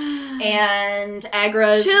goodbye. And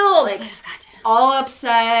Agra's chills. like all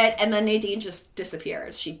upset. And then Nadine just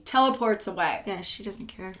disappears. She teleports away. Yeah, she doesn't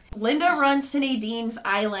care. Linda runs to Nadine's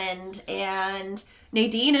island, and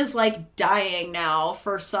Nadine is like dying now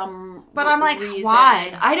for some But I'm like, reason.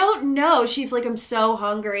 why? I don't know. She's like, I'm so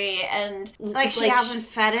hungry, and like she hasn't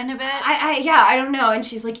fed in a bit. I don't know. And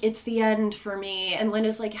she's like, it's the end for me. And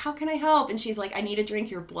Linda's like, how can I help? And she's like, I need to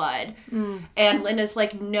drink your blood. And Linda's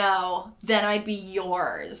like, no, then I'd be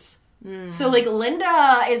yours. So like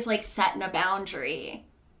Linda is like setting a boundary.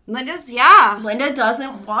 Linda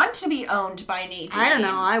doesn't want to be owned by Nadine. I don't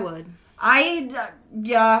know. I would. I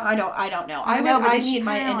don't know. I need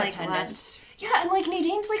my independence. Like, yeah, and like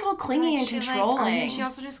Nadine's like all clingy and controlling. She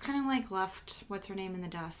also just kind of like left what's her name in the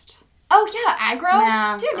dust. Oh yeah, aggro.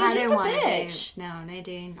 No, dude, Nadine's a bitch. bitch.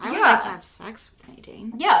 Nadine. I would like to have sex with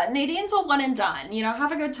Nadine. Yeah, Nadine's a one and done. You know,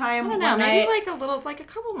 have a good time. I don't know, maybe like a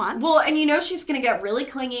couple months. Well, and you know she's gonna get really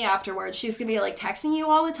clingy afterwards. She's gonna be like texting you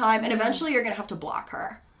all the time, and eventually you're gonna have to block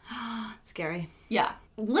her. Scary. Yeah.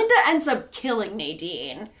 Linda ends up killing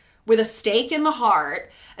Nadine with a stake in the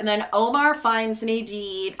heart, and then Omar finds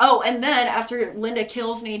Nadine. Oh, and then after Linda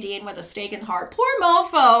kills Nadine with a stake in the heart, poor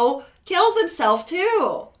mofo kills himself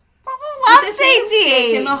too. Love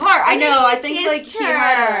stake in the heart. I know. I think like he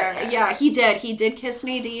had her. Yeah, he did. He did kiss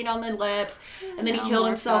Nadine on the lips, and then he killed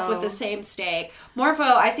himself with the same stake. Morpho,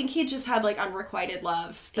 I think he just had like unrequited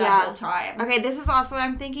love that whole time. Okay, this is also what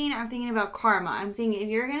I'm thinking. I'm thinking about karma. I'm thinking if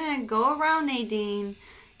you're gonna go around Nadine,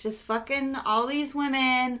 just fucking all these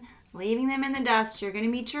women, leaving them in the dust, you're gonna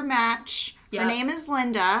meet your match. Her name is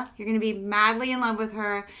Linda. You're gonna be madly in love with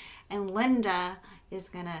her, and Linda is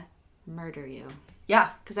gonna murder you.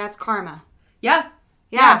 Yeah. Because that's karma. Yeah.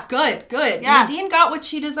 Yeah. Good. Yeah. Nadine got what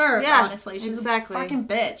she deserved, honestly. She's a fucking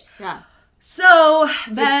bitch. Yeah. So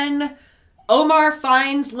then Omar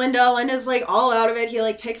finds Linda. Linda's like all out of it. He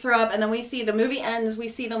like picks her up, and then we see the movie ends. We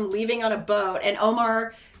see them leaving on a boat, and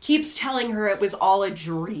Omar keeps telling her it was all a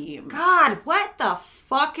dream. God, what the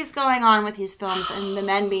fuck is going on with these films and the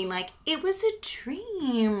men being like, it was a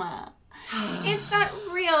dream. It's not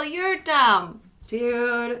real. You're dumb.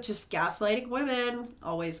 Dude, just gaslighting women.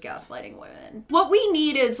 Always gaslighting women. What we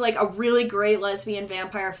need is, like, a really great lesbian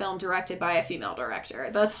vampire film directed by a female director.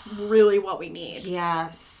 That's really what we need.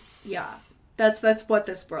 Yes. Yeah. That's what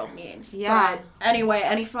this world needs. Yeah. But anyway,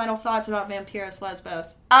 any final thoughts about VAMPYRES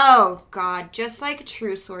LESBOS? Oh, God. Just, like, a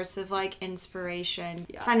true source of, like, inspiration.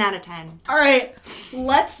 Yeah. 10 out of 10. All right.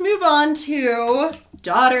 Let's move on to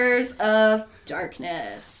Daughters of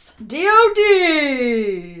Darkness. DOD!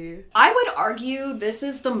 I would argue this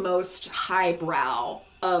is the most highbrow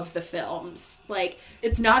of the films. Like,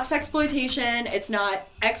 it's not sexploitation. It's not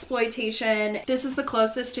exploitation. This is the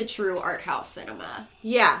closest to true art house cinema.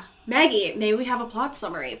 Yeah. Maggie, may we have a plot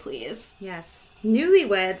summary, please? Yes.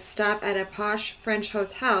 Newlyweds stop at a posh French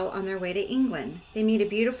hotel on their way to England. They meet a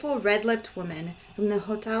beautiful red-lipped woman whom the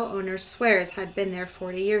hotel owner swears had been there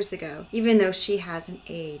 40 years ago, even though she hasn't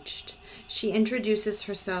aged. She introduces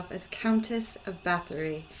herself as Countess of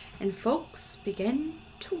Bathory, and folks begin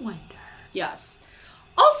to wonder. Yes.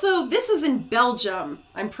 Also, this is in Belgium,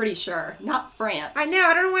 I'm pretty sure, not France. I know,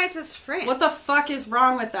 I don't know why it says France. What the fuck is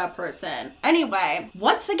wrong with that person? Anyway,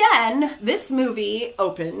 once again, this movie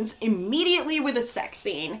opens immediately with a sex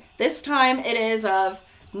scene. This time it is of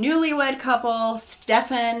newlywed couple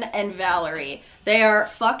Stefan and Valerie. They are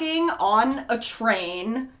fucking on a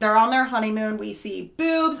train. They're on their honeymoon. We see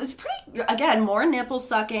boobs. It's pretty, again, more nipple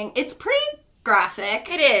sucking. It's pretty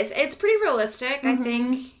graphic. It is. It's pretty realistic, I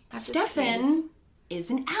think. Stefan is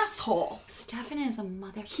an asshole. Stefan is a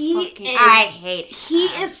motherfucking... I hate him. He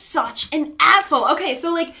is such an asshole. Okay,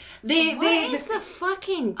 so, like, What is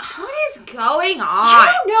going on?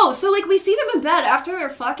 I don't know. So, like, we see them in bed after they're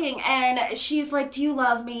fucking, and she's like, do you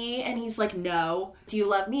love me? And he's like, no. Do you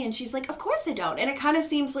love me? And she's like, of course I don't. And it kind of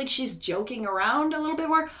seems like she's joking around a little bit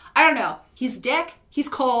more. I don't know. He's a dick. He's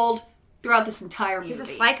cold throughout this entire movie. He's a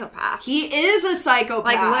psychopath. He is a psychopath.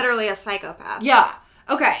 Like, literally a psychopath. Yeah.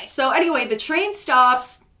 Okay, so anyway, the train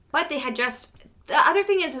stops. But they had just... The other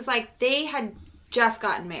thing is like, they had just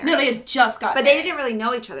gotten married. No, they had just gotten married. But they didn't really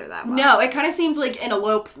know each other that well. No, it kind of seems like an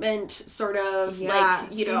elopement sort of, yeah,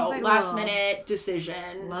 like, you know, like last-minute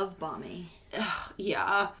decision. Love bombing.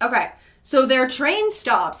 Yeah. Okay, so their train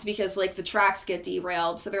stops because, like, the tracks get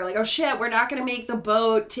derailed. So they're like, oh, shit, we're not going to make the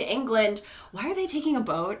boat to England. Why are they taking a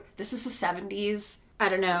boat? This is the 70s. I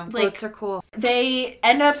don't know. Like, boats are cool. They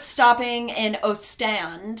end up stopping in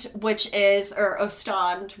Ostend, which is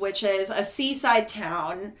a seaside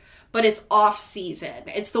town, but it's off season.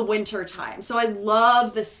 It's the winter time. So I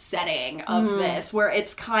love the setting of this, where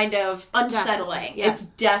it's kind of unsettling. Yeah. It's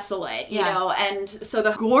desolate, you know? And so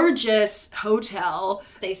the gorgeous hotel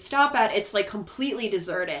they stop at, it's like completely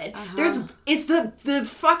deserted. Is the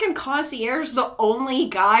fucking concierge the only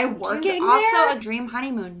guy working there? Also a dream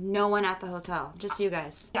honeymoon. No one at the hotel. Just you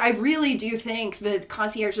guys. I really do think the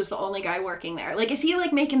concierge is the only guy working there. Like, is he,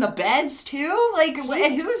 like, making the beds, too? Like,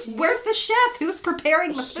 where's the chef? Who's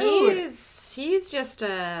preparing the food? He's just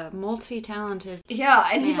a multi-talented Yeah,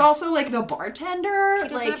 and man. He's also, like, the bartender. He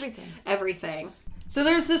does like, everything. So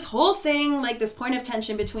there's this whole thing, like, this point of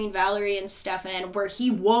tension between Valerie and Stefan where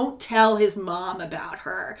he won't tell his mom about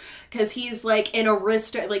her. Because he's, like,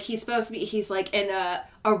 he's, like, an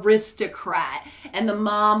aristocrat. And the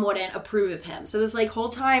mom wouldn't approve of him. So this, like, whole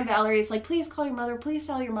time, Valerie's like, please call your mother, please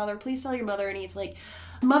tell your mother, please tell your mother. And he's like,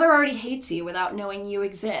 mother already hates you without knowing you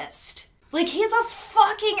exist. Like, he's a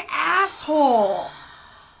fucking asshole.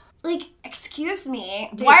 Like, excuse me.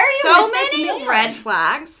 Dude, why are you so with this many man? red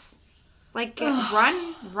flags? Like,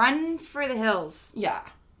 run for the hills. Yeah,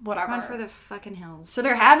 whatever. Run for the fucking hills. So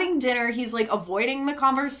they're having dinner. He's, like, avoiding the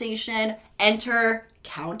conversation. Enter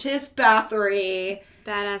Countess Bathory.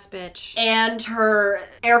 Badass bitch. And her,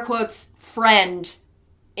 air quotes, friend,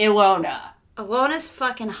 Ilona. Ilona's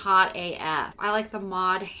fucking hot AF. I like the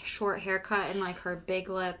mod short haircut and, like, her big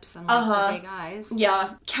lips and, like, the big eyes.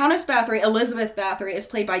 Yeah. Countess Bathory, Elizabeth Bathory, is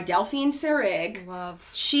played by Delphine Seyrig. Love.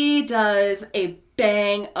 She does a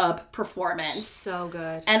bang-up performance. So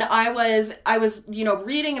good. And I was, you know,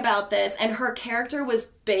 reading about this, and her character was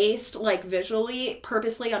based, like, visually,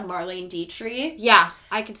 purposely on Marlene Dietrich. Yeah,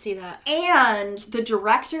 I could see that. And the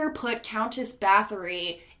director put Countess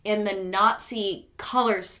Bathory in the Nazi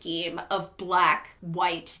color scheme of black,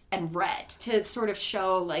 white, and red to sort of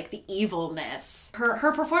show, like, the evilness.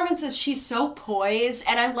 Her performance she's so poised,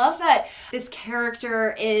 and I love that this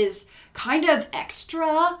character is kind of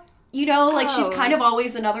extra. You know, like, she's kind of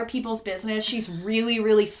always in other people's business. She's really,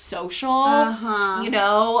 really social. You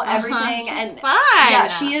know, everything. She's and fun. Yeah,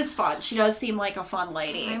 she is fun. She does seem like a fun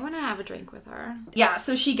lady. I want to have a drink with her. Yeah,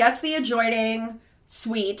 so she gets the adjoining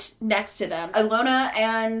suite next to them. Ilona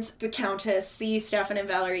and the Countess see Stefan and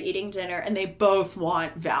Valerie eating dinner, and they both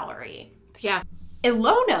want Valerie. Yeah.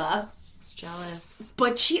 Ilona is jealous.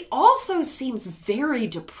 But she also seems very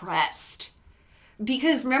depressed.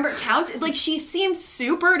 Because remember, she seems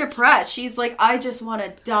super depressed. She's like, I just want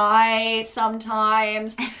to die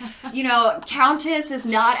sometimes. Countess is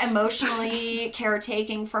not emotionally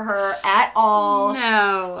caretaking for her at all.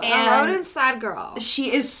 No. And Ilona's sad girl.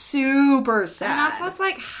 She is super sad. And also, it's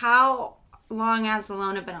like, how long has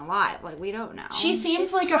Ilona been alive? Like, we don't know. She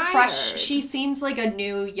seems like she seems like a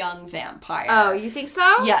new young vampire. Oh, you think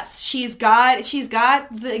so? Yes, she's got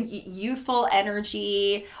the youthful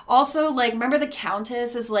energy. Also, like, remember the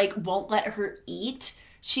Countess is like won't let her eat.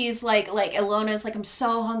 She's like Ilona's like, I'm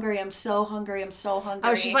so hungry.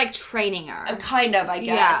 Oh, she's like training her. Kind of, I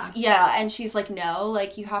guess. Yeah. And she's like, no,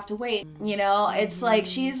 like, you have to wait. It's like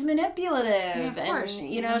she's manipulative. Yeah, of course.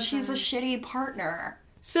 And, she's a shitty partner.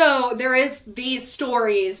 So there is these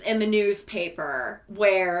stories in the newspaper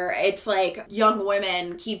where it's like young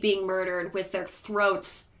women keep being murdered with their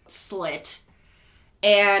throats slit.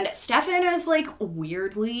 And Stefan is like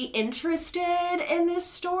weirdly interested in this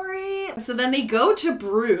story. So then they go to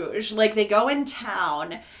Bruges, like they go in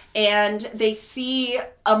town and they see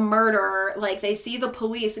a murder, like they see the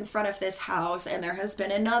police in front of this house and there has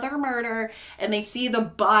been another murder and they see the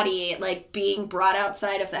body like being brought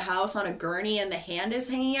outside of the house on a gurney and the hand is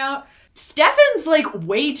hanging out. Stefan's like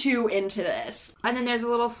way too into this. And then there's a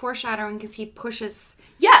little foreshadowing because he pushes...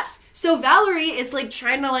 Yes. So Valerie is like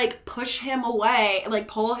trying to like push him away, like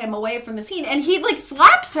pull him away from the scene and he like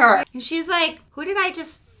slaps her. And she's like, who did I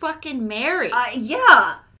just fucking marry?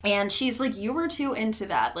 Yeah. And she's like, you were too into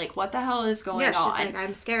that. Like, what the hell is going on? Yeah, she's like,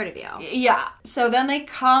 I'm scared of you. Yeah. So then they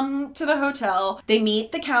come to the hotel. They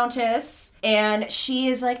meet the Countess. And she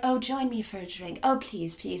is like, oh, join me for a drink. Oh,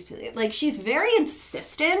 please, please, please. Like, she's very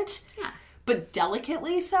insistent. Yeah. But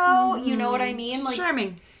delicately so. Mm-hmm. You know what I mean? She's like,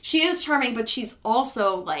 charming. She is charming, but she's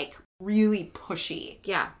also, like, really pushy.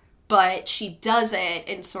 Yeah. But she does it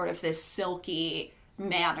in sort of this silky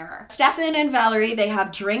manner. Stefan and Valerie, they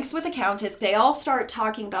have drinks with the Countess. They all start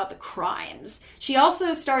talking about the crimes. She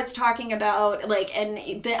also starts talking about, like,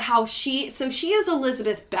 how she is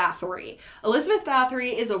Elizabeth Bathory. Elizabeth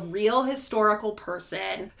Bathory is a real historical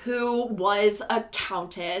person who was a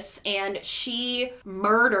countess, and she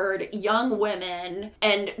murdered young women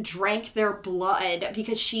and drank their blood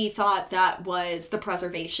because she thought that was the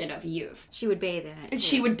preservation of youth. She would bathe in it.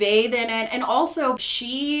 She would bathe in it, and also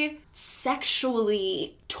she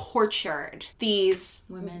sexually tortured these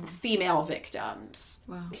female victims.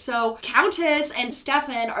 Wow. So Countess and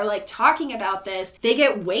Stefan are like talking about this. They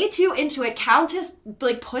get way too into it. Countess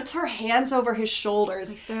like puts her hands over his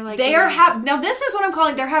shoulders. Like now this is what I'm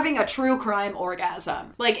calling, they're having a true crime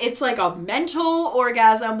orgasm. Like it's like a mental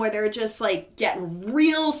orgasm where they're just like getting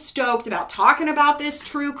real stoked about talking about this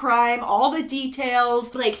true crime, all the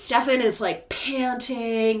details. Like Stefan is like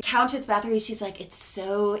panting. Countess Bathory, she's like, it's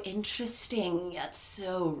so interesting yet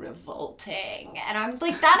so revolting. And I'm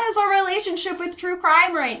like, that is our relationship with true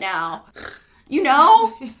crime right now. You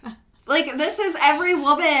know? Like, this is every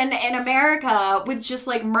woman in America with just,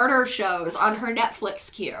 like, murder shows on her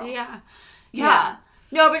Netflix queue. Yeah.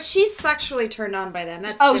 No, but she's sexually turned on by them.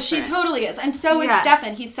 That's different. She totally is. And so is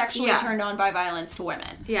Stefan. He's sexually turned on by violence to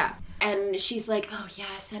women. Yeah. And she's like, oh,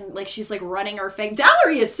 yes. And, like, she's, like, running her face.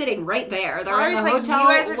 Valerie is sitting right there. They're in the hotel you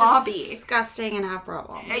guys are lobby. Disgusting and have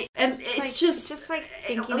problems. And it's just like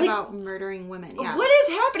thinking about murdering women. Yeah. What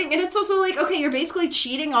is happening? And it's also like, okay, you're basically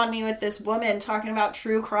cheating on me with this woman talking about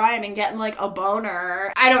true crime and getting, like, a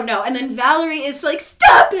boner. I don't know. And then Valerie is like,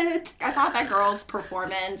 stop it! I thought that girl's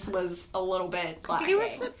performance was a little bit lacking. It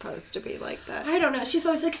was supposed to be like that. I don't know. She's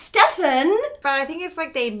always like, Stefan! But I think it's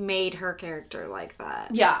like they made her character like that.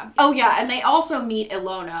 Yeah. Oh, yeah. And they also meet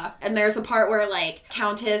Ilona. And there's a part where, like,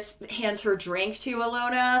 Countess hands her drink to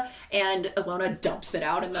Ilona, and Ilona dumps it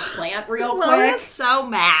out in the plant real quick. Ilona's so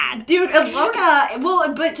mad. Dude, Ilona,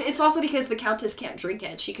 well, but it's also because the Countess can't drink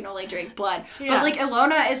it. She can only drink blood. Yeah. But, like,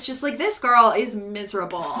 Ilona is just like, this girl is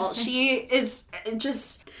miserable. She is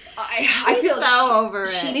just... I feel so over it.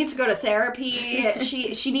 She needs to go to therapy.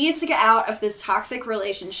 she needs to get out of this toxic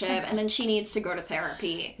relationship, and then she needs to go to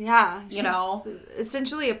therapy. Yeah. You know?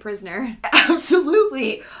 Essentially a prisoner.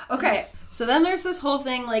 Absolutely. Okay. So then there's this whole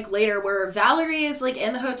thing, like, later where Valerie is, like,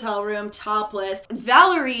 in the hotel room, topless.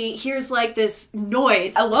 Valerie hears, like, this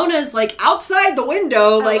noise. Ilona's, like, outside the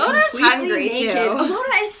window, like, Ilona's completely hungry, naked. too.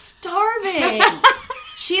 Ilona is starving.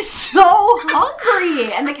 She's so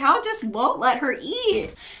hungry, and the Countess won't let her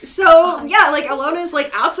eat. So, yeah, like, Ilona's,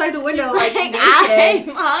 like, outside the window, like, naked. I'm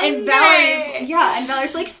hungry. And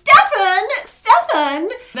Valerie's like, Stefan! Stefan.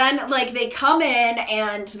 Then, like, they come in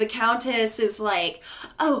and the Countess is like,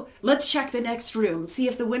 oh, let's check the next room, see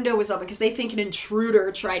if the window was open, because they think an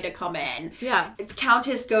intruder tried to come in. Yeah. The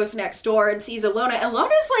Countess goes next door and sees Ilona.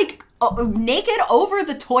 Ilona's, like, naked over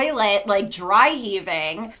the toilet, like, dry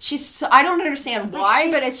heaving. I don't understand why,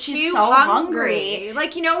 but she's so hungry.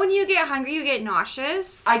 Like, you know when you get hungry, you get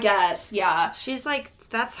nauseous? I guess, yeah. She's like,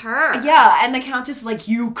 that's her. Yeah, and the Countess is like,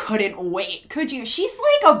 you couldn't wait, could you? She's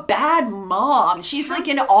like a bad mom. She's like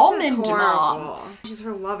an almond mom. She's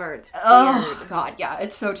her lover. It's weird. Oh, God, yeah,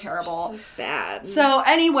 it's so terrible. This is bad. So,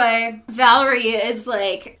 anyway, Valerie is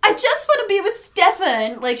like, I just want to be with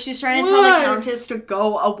Stefan. Like, she's trying to tell the Countess to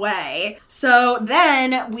go away. So,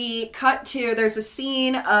 then we cut to, there's a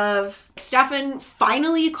scene of Stefan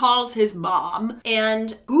finally calls his mom,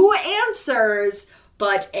 and who answers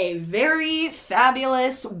but a very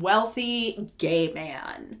fabulous, wealthy gay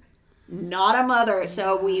man. Not a mother.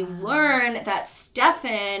 So we learn that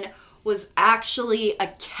Stefan was actually a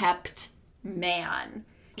kept man.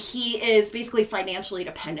 He is basically financially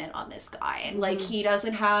dependent on this guy. Like, he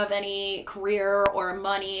doesn't have any career or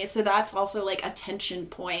money. So that's also, like, a tension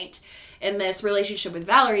point in this relationship with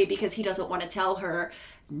Valerie, because he doesn't want to tell her.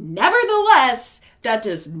 Nevertheless, that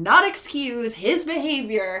does not excuse his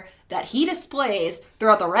behavior that he displays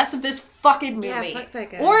throughout the rest of this fucking movie. Yeah, fuck that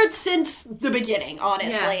guy. Or since the beginning,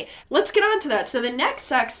 honestly. Yeah. Let's get on to that. So the next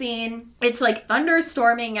sex scene, it's like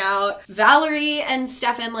thunderstorming out. Valerie and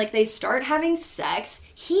Stefan, like, they start having sex.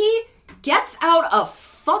 He gets out a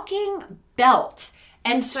fucking belt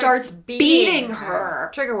and starts beating her.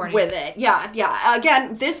 Trigger warning. With it. Yeah.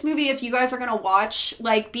 Again, this movie, if you guys are gonna watch,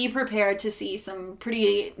 like, be prepared to see some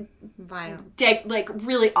pretty violent, like,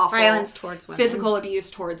 really awful violence towards women, physical abuse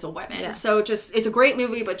towards a woman. Yeah. So just, it's a great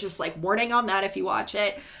movie, but just, like, warning on that if you watch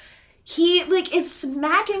it. He, like, is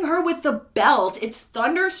smacking her with the belt. It's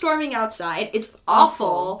thunderstorming outside. It's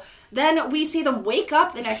awful. Then we see them wake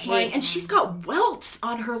up the next morning, and she's got welts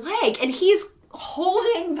on her leg, and he's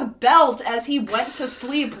holding the belt as he went to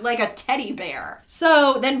sleep like a teddy bear.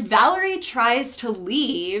 So then Valerie tries to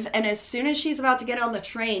leave, and as soon as she's about to get on the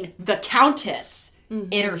train, the Countess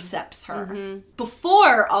intercepts her.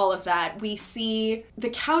 Before all of that, we see the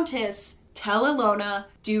Countess tell Ilona,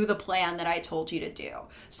 do the plan that I told you to do.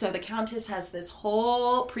 So the Countess has this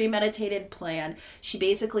whole premeditated plan. She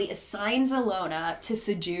basically assigns Ilona to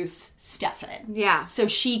seduce Stefan. Yeah. So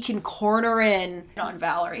she can corner in on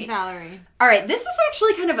Valerie. All right, this is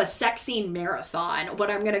actually kind of a sex scene marathon,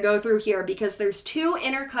 what I'm going to go through here, because there's two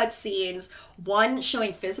intercut scenes, one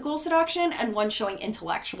showing physical seduction and one showing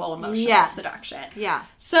intellectual, emotional seduction. Yeah.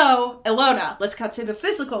 So, Ilona, let's cut to the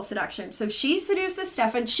physical seduction. So she seduces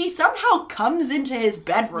Stefan. She somehow comes into his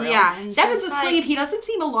bedroom. Yeah. Stefan's asleep. Like, he doesn't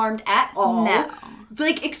seem alarmed at all. No.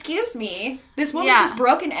 Like, excuse me. This woman just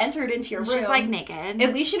broke and entered into your room. She's, like, naked.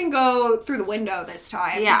 At least she didn't go through the window this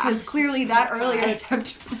time. Yeah. Because clearly that earlier attempt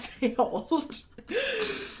failed.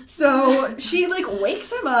 So she, like,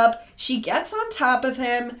 wakes him up. She gets on top of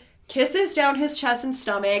him, kisses down his chest and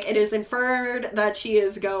stomach. It is inferred that she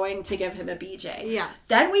is going to give him a BJ. Yeah.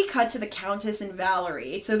 Then we cut to the Countess and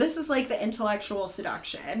Valerie. So this is like the intellectual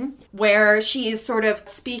seduction, where she's sort of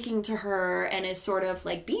speaking to her and is sort of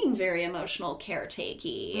like being very emotional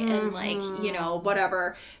caretakey and like, you know,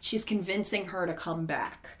 whatever. She's convincing her to come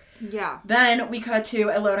back. Yeah. Then we cut to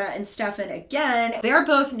Ilona and Stefan again. They're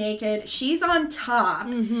both naked. She's on top.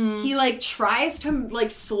 He, like, tries to,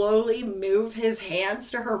 like, slowly move his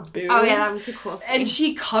hands to her boobs. Oh, yeah, that was a cool scene. And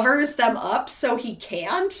she covers them up so he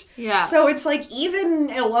can't. Yeah. So it's, like, even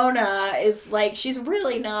Ilona is, like, she's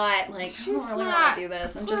really not, like, I don't really want to do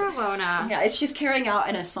this. I'm just, Ilona. Yeah, she's carrying out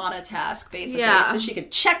an Asana task, basically. Yeah. So she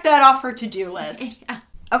could check that off her to-do list. Yeah.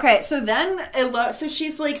 Okay, so then, so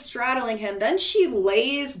she's, like, straddling him. Then she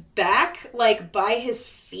lays back, like, by his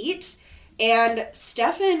feet. And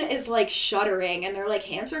Stefan is, like, shuddering. And their, like,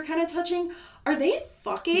 hands are kind of touching. Are they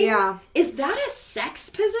fucking? Yeah. Is that a sex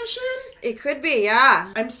position? It could be,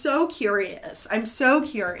 yeah. I'm so curious.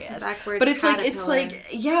 Backwards but it's like, it's like,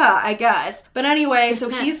 yeah, I guess. But anyway, so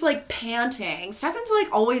he's like panting. Stefan's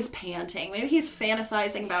like always panting. Maybe he's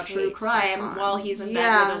fantasizing about true crime while he's in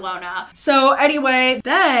bed with Ilona. So anyway,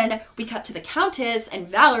 then we cut to the Countess and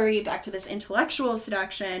Valerie, back to this intellectual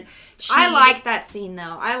seduction. I like that scene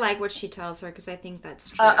though. I like what she tells her because I think that's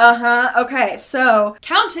true. Okay, so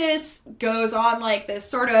Countess goes on like this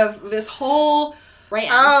sort of, this whole rant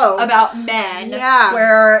Oh. about men. Yeah.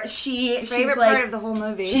 Where she's Favorite like, part of the whole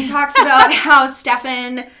movie. She talks about how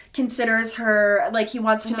Stefan considers her, like, he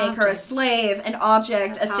wants to make her a slave, an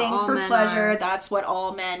object, That's a how thing all for men pleasure. are. That's what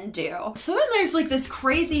all men do. So then there's, like, this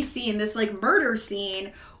crazy scene, this, like, murder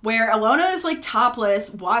scene where Alona is, like, topless,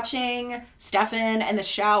 watching Stefan in the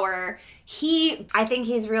shower. I think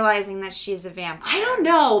he's realizing that she's a vampire. I don't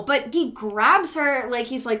know, but he grabs her, like,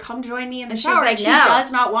 he's like, come join me in the And she's shower. like, and she no.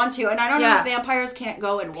 does not want to. And I don't know Yeah. if vampires can't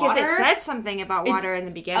go in Because water. it said something about water in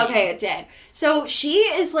the beginning. Okay, it did. So she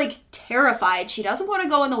is, like, terrified. She doesn't want to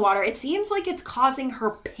go in the water. It seems like it's causing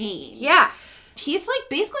her pain. Yeah. He's, like,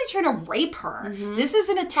 basically trying to rape her. This is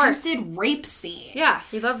an attempted rape scene. Yeah,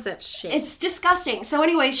 he loves that shit. It's disgusting. So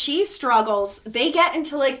anyway, she struggles. They get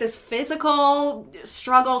into, like, this physical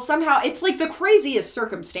struggle. Somehow, it's, like, the craziest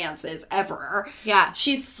circumstances ever. Yeah.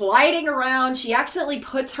 She's sliding around. She accidentally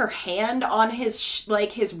puts her hand on his,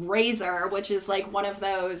 his razor, which is, like, one of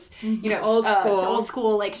those, you know, Old old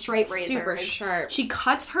school, like, straight razors. Super sharp. She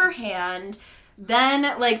cuts her hand.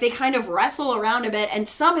 Then, like, they kind of wrestle around a bit, and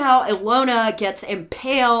somehow Ilona gets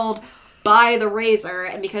impaled by the razor,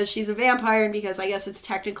 and because she's a vampire, and because I guess it's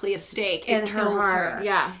technically a stake, it In her kills heart, her.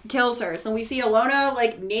 yeah. Kills her. So we see Ilona,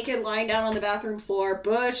 like, naked, lying down on the bathroom floor,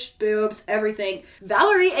 bush, boobs, everything.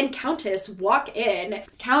 Valerie and Countess walk in.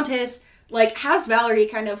 Countess, like, has Valerie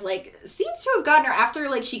kind of, like, seems to have gotten her after,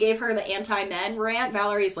 like, she gave her the anti-men rant.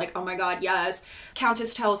 Valerie's like, oh my god, yes.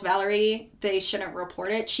 Countess tells Valerie they shouldn't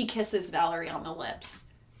report it. She kisses Valerie on the lips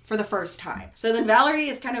for the first time. So then Valerie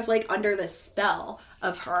is kind of, like, under the spell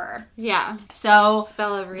of her. Yeah. So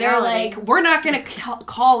Spell of they're reality. like, we're not going to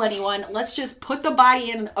call anyone. Let's just put the body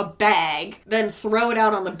in a bag, then throw it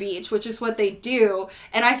out on the beach, which is what they do.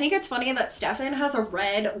 And I think it's funny that Stefan has a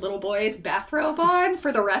red little boy's bathrobe on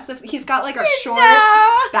for the rest of... He's got, like, a short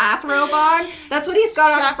bathrobe on. That's what he's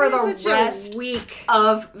got on for the rest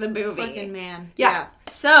of the movie. Fucking man. Yeah.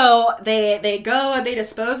 So they go and they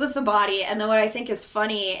dispose of the body, and then what I think is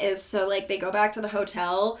funny is, so, like, they go back to the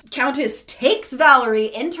hotel. Countess takes Valerie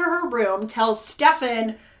into her room, tells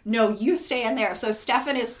Stefan, no, you stay in there. So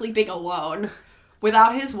Stefan is sleeping alone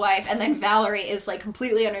without his wife, and then Valerie is, like,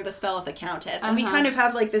 completely under the spell of the Countess. And we kind of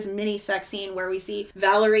have, like, this mini sex scene where we see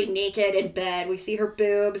Valerie naked in bed, we see her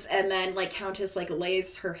boobs, and then, like, Countess, like,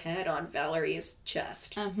 lays her head on Valerie's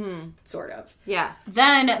chest. Sort of. Yeah.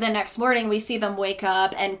 Then, the next morning, we see them wake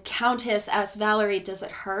up, and Countess asks Valerie, does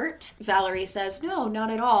it hurt? Valerie says, no,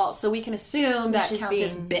 not at all. So we can assume that She's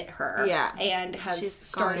Countess being- bit her. Yeah. And has She's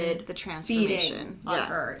started gone the feeding transformation. on Yeah.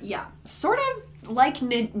 her. Yeah. Sort of like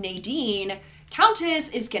Nadine, Countess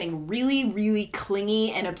is getting really, really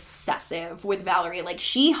clingy and obsessive with Valerie. Like,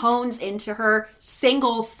 she hones into her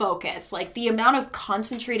single focus. Like, the amount of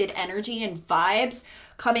concentrated energy and vibes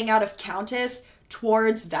coming out of Countess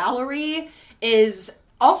towards Valerie is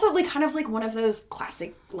also, like, kind of like one of those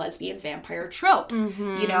classic lesbian vampire tropes,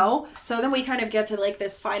 you know? So then we kind of get to, like,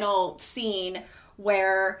 this final scene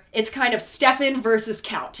where it's kind of Stefan versus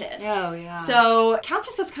Countess. Oh, yeah. So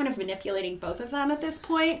Countess is kind of manipulating both of them at this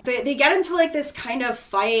point. They get into, like, this kind of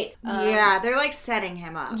fight. Yeah, they're, like, setting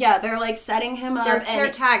him up. Yeah, they're, like, setting him up.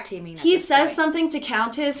 They're tag teaming at He this says point. something to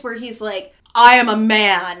Countess where he's like, I am a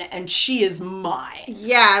man and she is mine.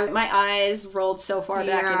 Yeah. My eyes rolled so far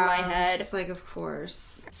back in my head. It's like, of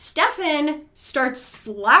course. Stefan starts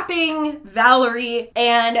slapping Valerie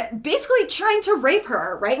and basically trying to rape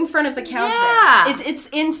her right in front of the Countess. Yeah. It's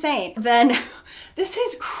insane. Then, this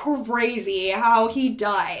is crazy how he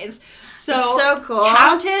dies. So, It's so cool.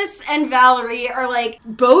 Countess and Valerie are, like,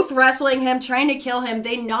 both wrestling him, trying to kill him.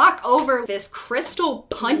 They knock over this crystal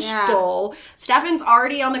punch bowl. Stefan's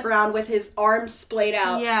already on the ground with his arms splayed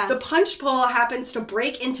out. Yeah. The punch bowl happens to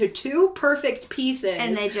break into two perfect pieces.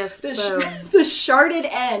 And they just, boom. The sharded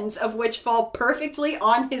ends of which fall perfectly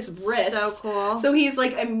on his wrists. So cool. So he's,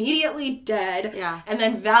 like, immediately dead. Yeah. And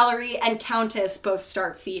then Valerie and Countess both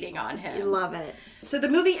start feeding on him. You love it. So the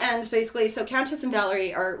movie ends, basically, so Countess and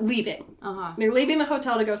Valerie are leaving. They're leaving the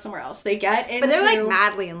hotel to go somewhere else. They get into... But they're, like,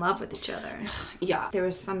 madly in love with each other. Yeah. There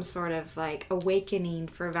was some sort of, like, awakening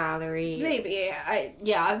for Valerie. Maybe.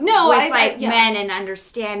 Yeah. Men and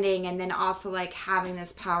understanding, and then also, like, having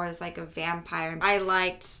this power as, like, a vampire. I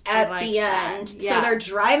liked At the end. That. So they're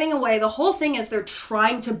driving away. The whole thing is they're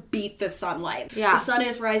trying to beat the sunlight. Yeah. The sun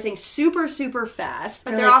is rising super, super fast.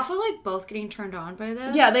 But they're also, like, both getting turned on by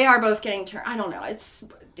this. Yeah, they are both getting turned. I don't know.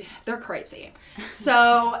 they're crazy.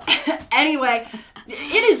 So anyway,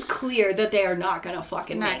 it is clear that they are not gonna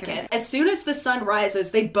fucking make it. As soon as the sun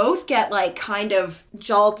rises, they both get like kind of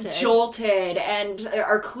jolted and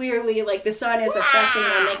are clearly like the sun is affecting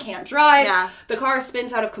them. They can't drive. Yeah. The car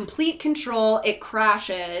spins out of complete control. It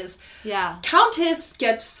crashes. Yeah. Countess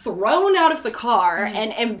gets thrown out of the car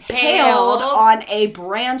and impaled on a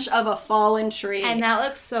branch of a fallen tree. And that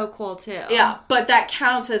looks so cool too. Yeah, but that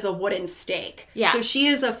counts as a wooden stake. Yeah. So she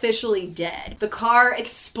is officially dead. The car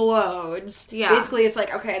explodes. Yeah. Basically, it's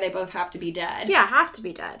like, okay, they both have to be dead. Yeah, have to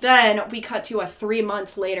be dead. Then we cut to a 3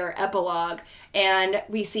 months later epilogue, and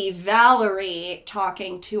we see Valerie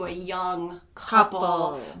talking to a young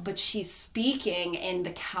couple, but she's speaking in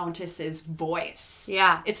the Countess's voice.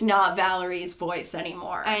 Yeah. It's not Valerie's voice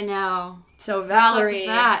anymore. I know. So Valerie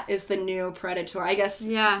is the new predator. I guess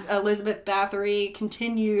Elizabeth Bathory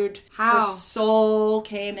continued. How? Her soul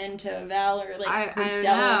came into Valerie, like her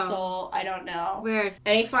devil soul. I don't know. Weird.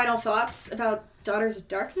 Any final thoughts about Daughters of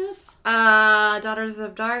Darkness? Daughters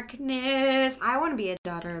of Darkness. I want to be a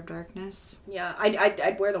Daughter of Darkness. Yeah,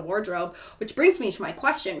 I'd wear the wardrobe, which brings me to my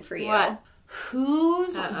question for you. What?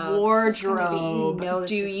 Whose wardrobe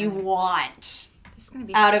do you want This is gonna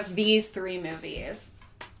be out of these 3 movies?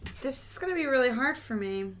 This is gonna be really hard for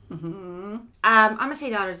me. Mm-hmm. I'm gonna say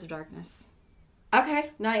Daughters of Darkness.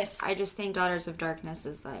 Okay, nice. I just think Daughters of Darkness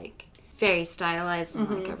is like very stylized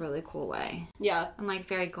in like a really cool way. Yeah. And like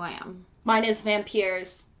very glam. Mine is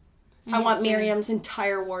Vampires. I want Miriam's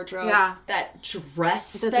entire wardrobe. Yeah. That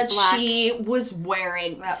dress that she was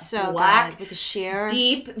wearing. That so black good. With the sheer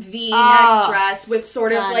deep V-neck dress with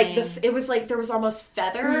sort stunning. of like it was like there was almost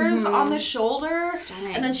feathers on the shoulder.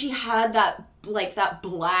 Stunning. And then she had that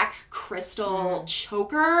black crystal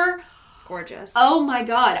choker. Gorgeous. Oh my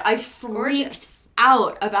god, I freaked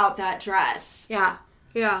out about that dress. Yeah.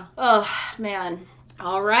 Yeah. Oh man.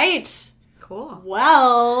 All right. Cool.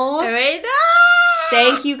 Well, all right.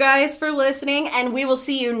 Thank you guys for listening, and we will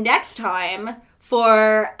see you next time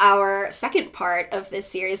for our second part of this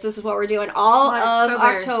series. This is what we're doing all of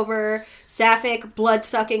October. Sapphic,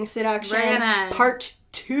 Bloodsucking, Seduction, part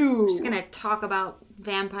 2. We're just going to talk about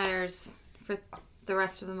vampires for the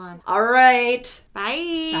rest of the month. All right.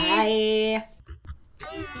 Bye. Bye.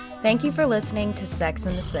 Thank you for listening to Sex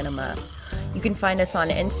in the Cinema. You can find us on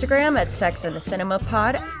Instagram at Sex in the Cinema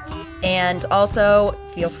Pod. And also,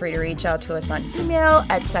 feel free to reach out to us on email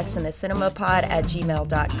at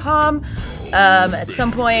sexinthecinemapod@gmail.com. At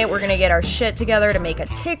some point, we're going to get our shit together to make a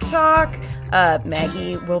TikTok.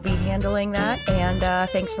 Maggie will be handling that. And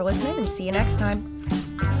thanks for listening, and see you next time.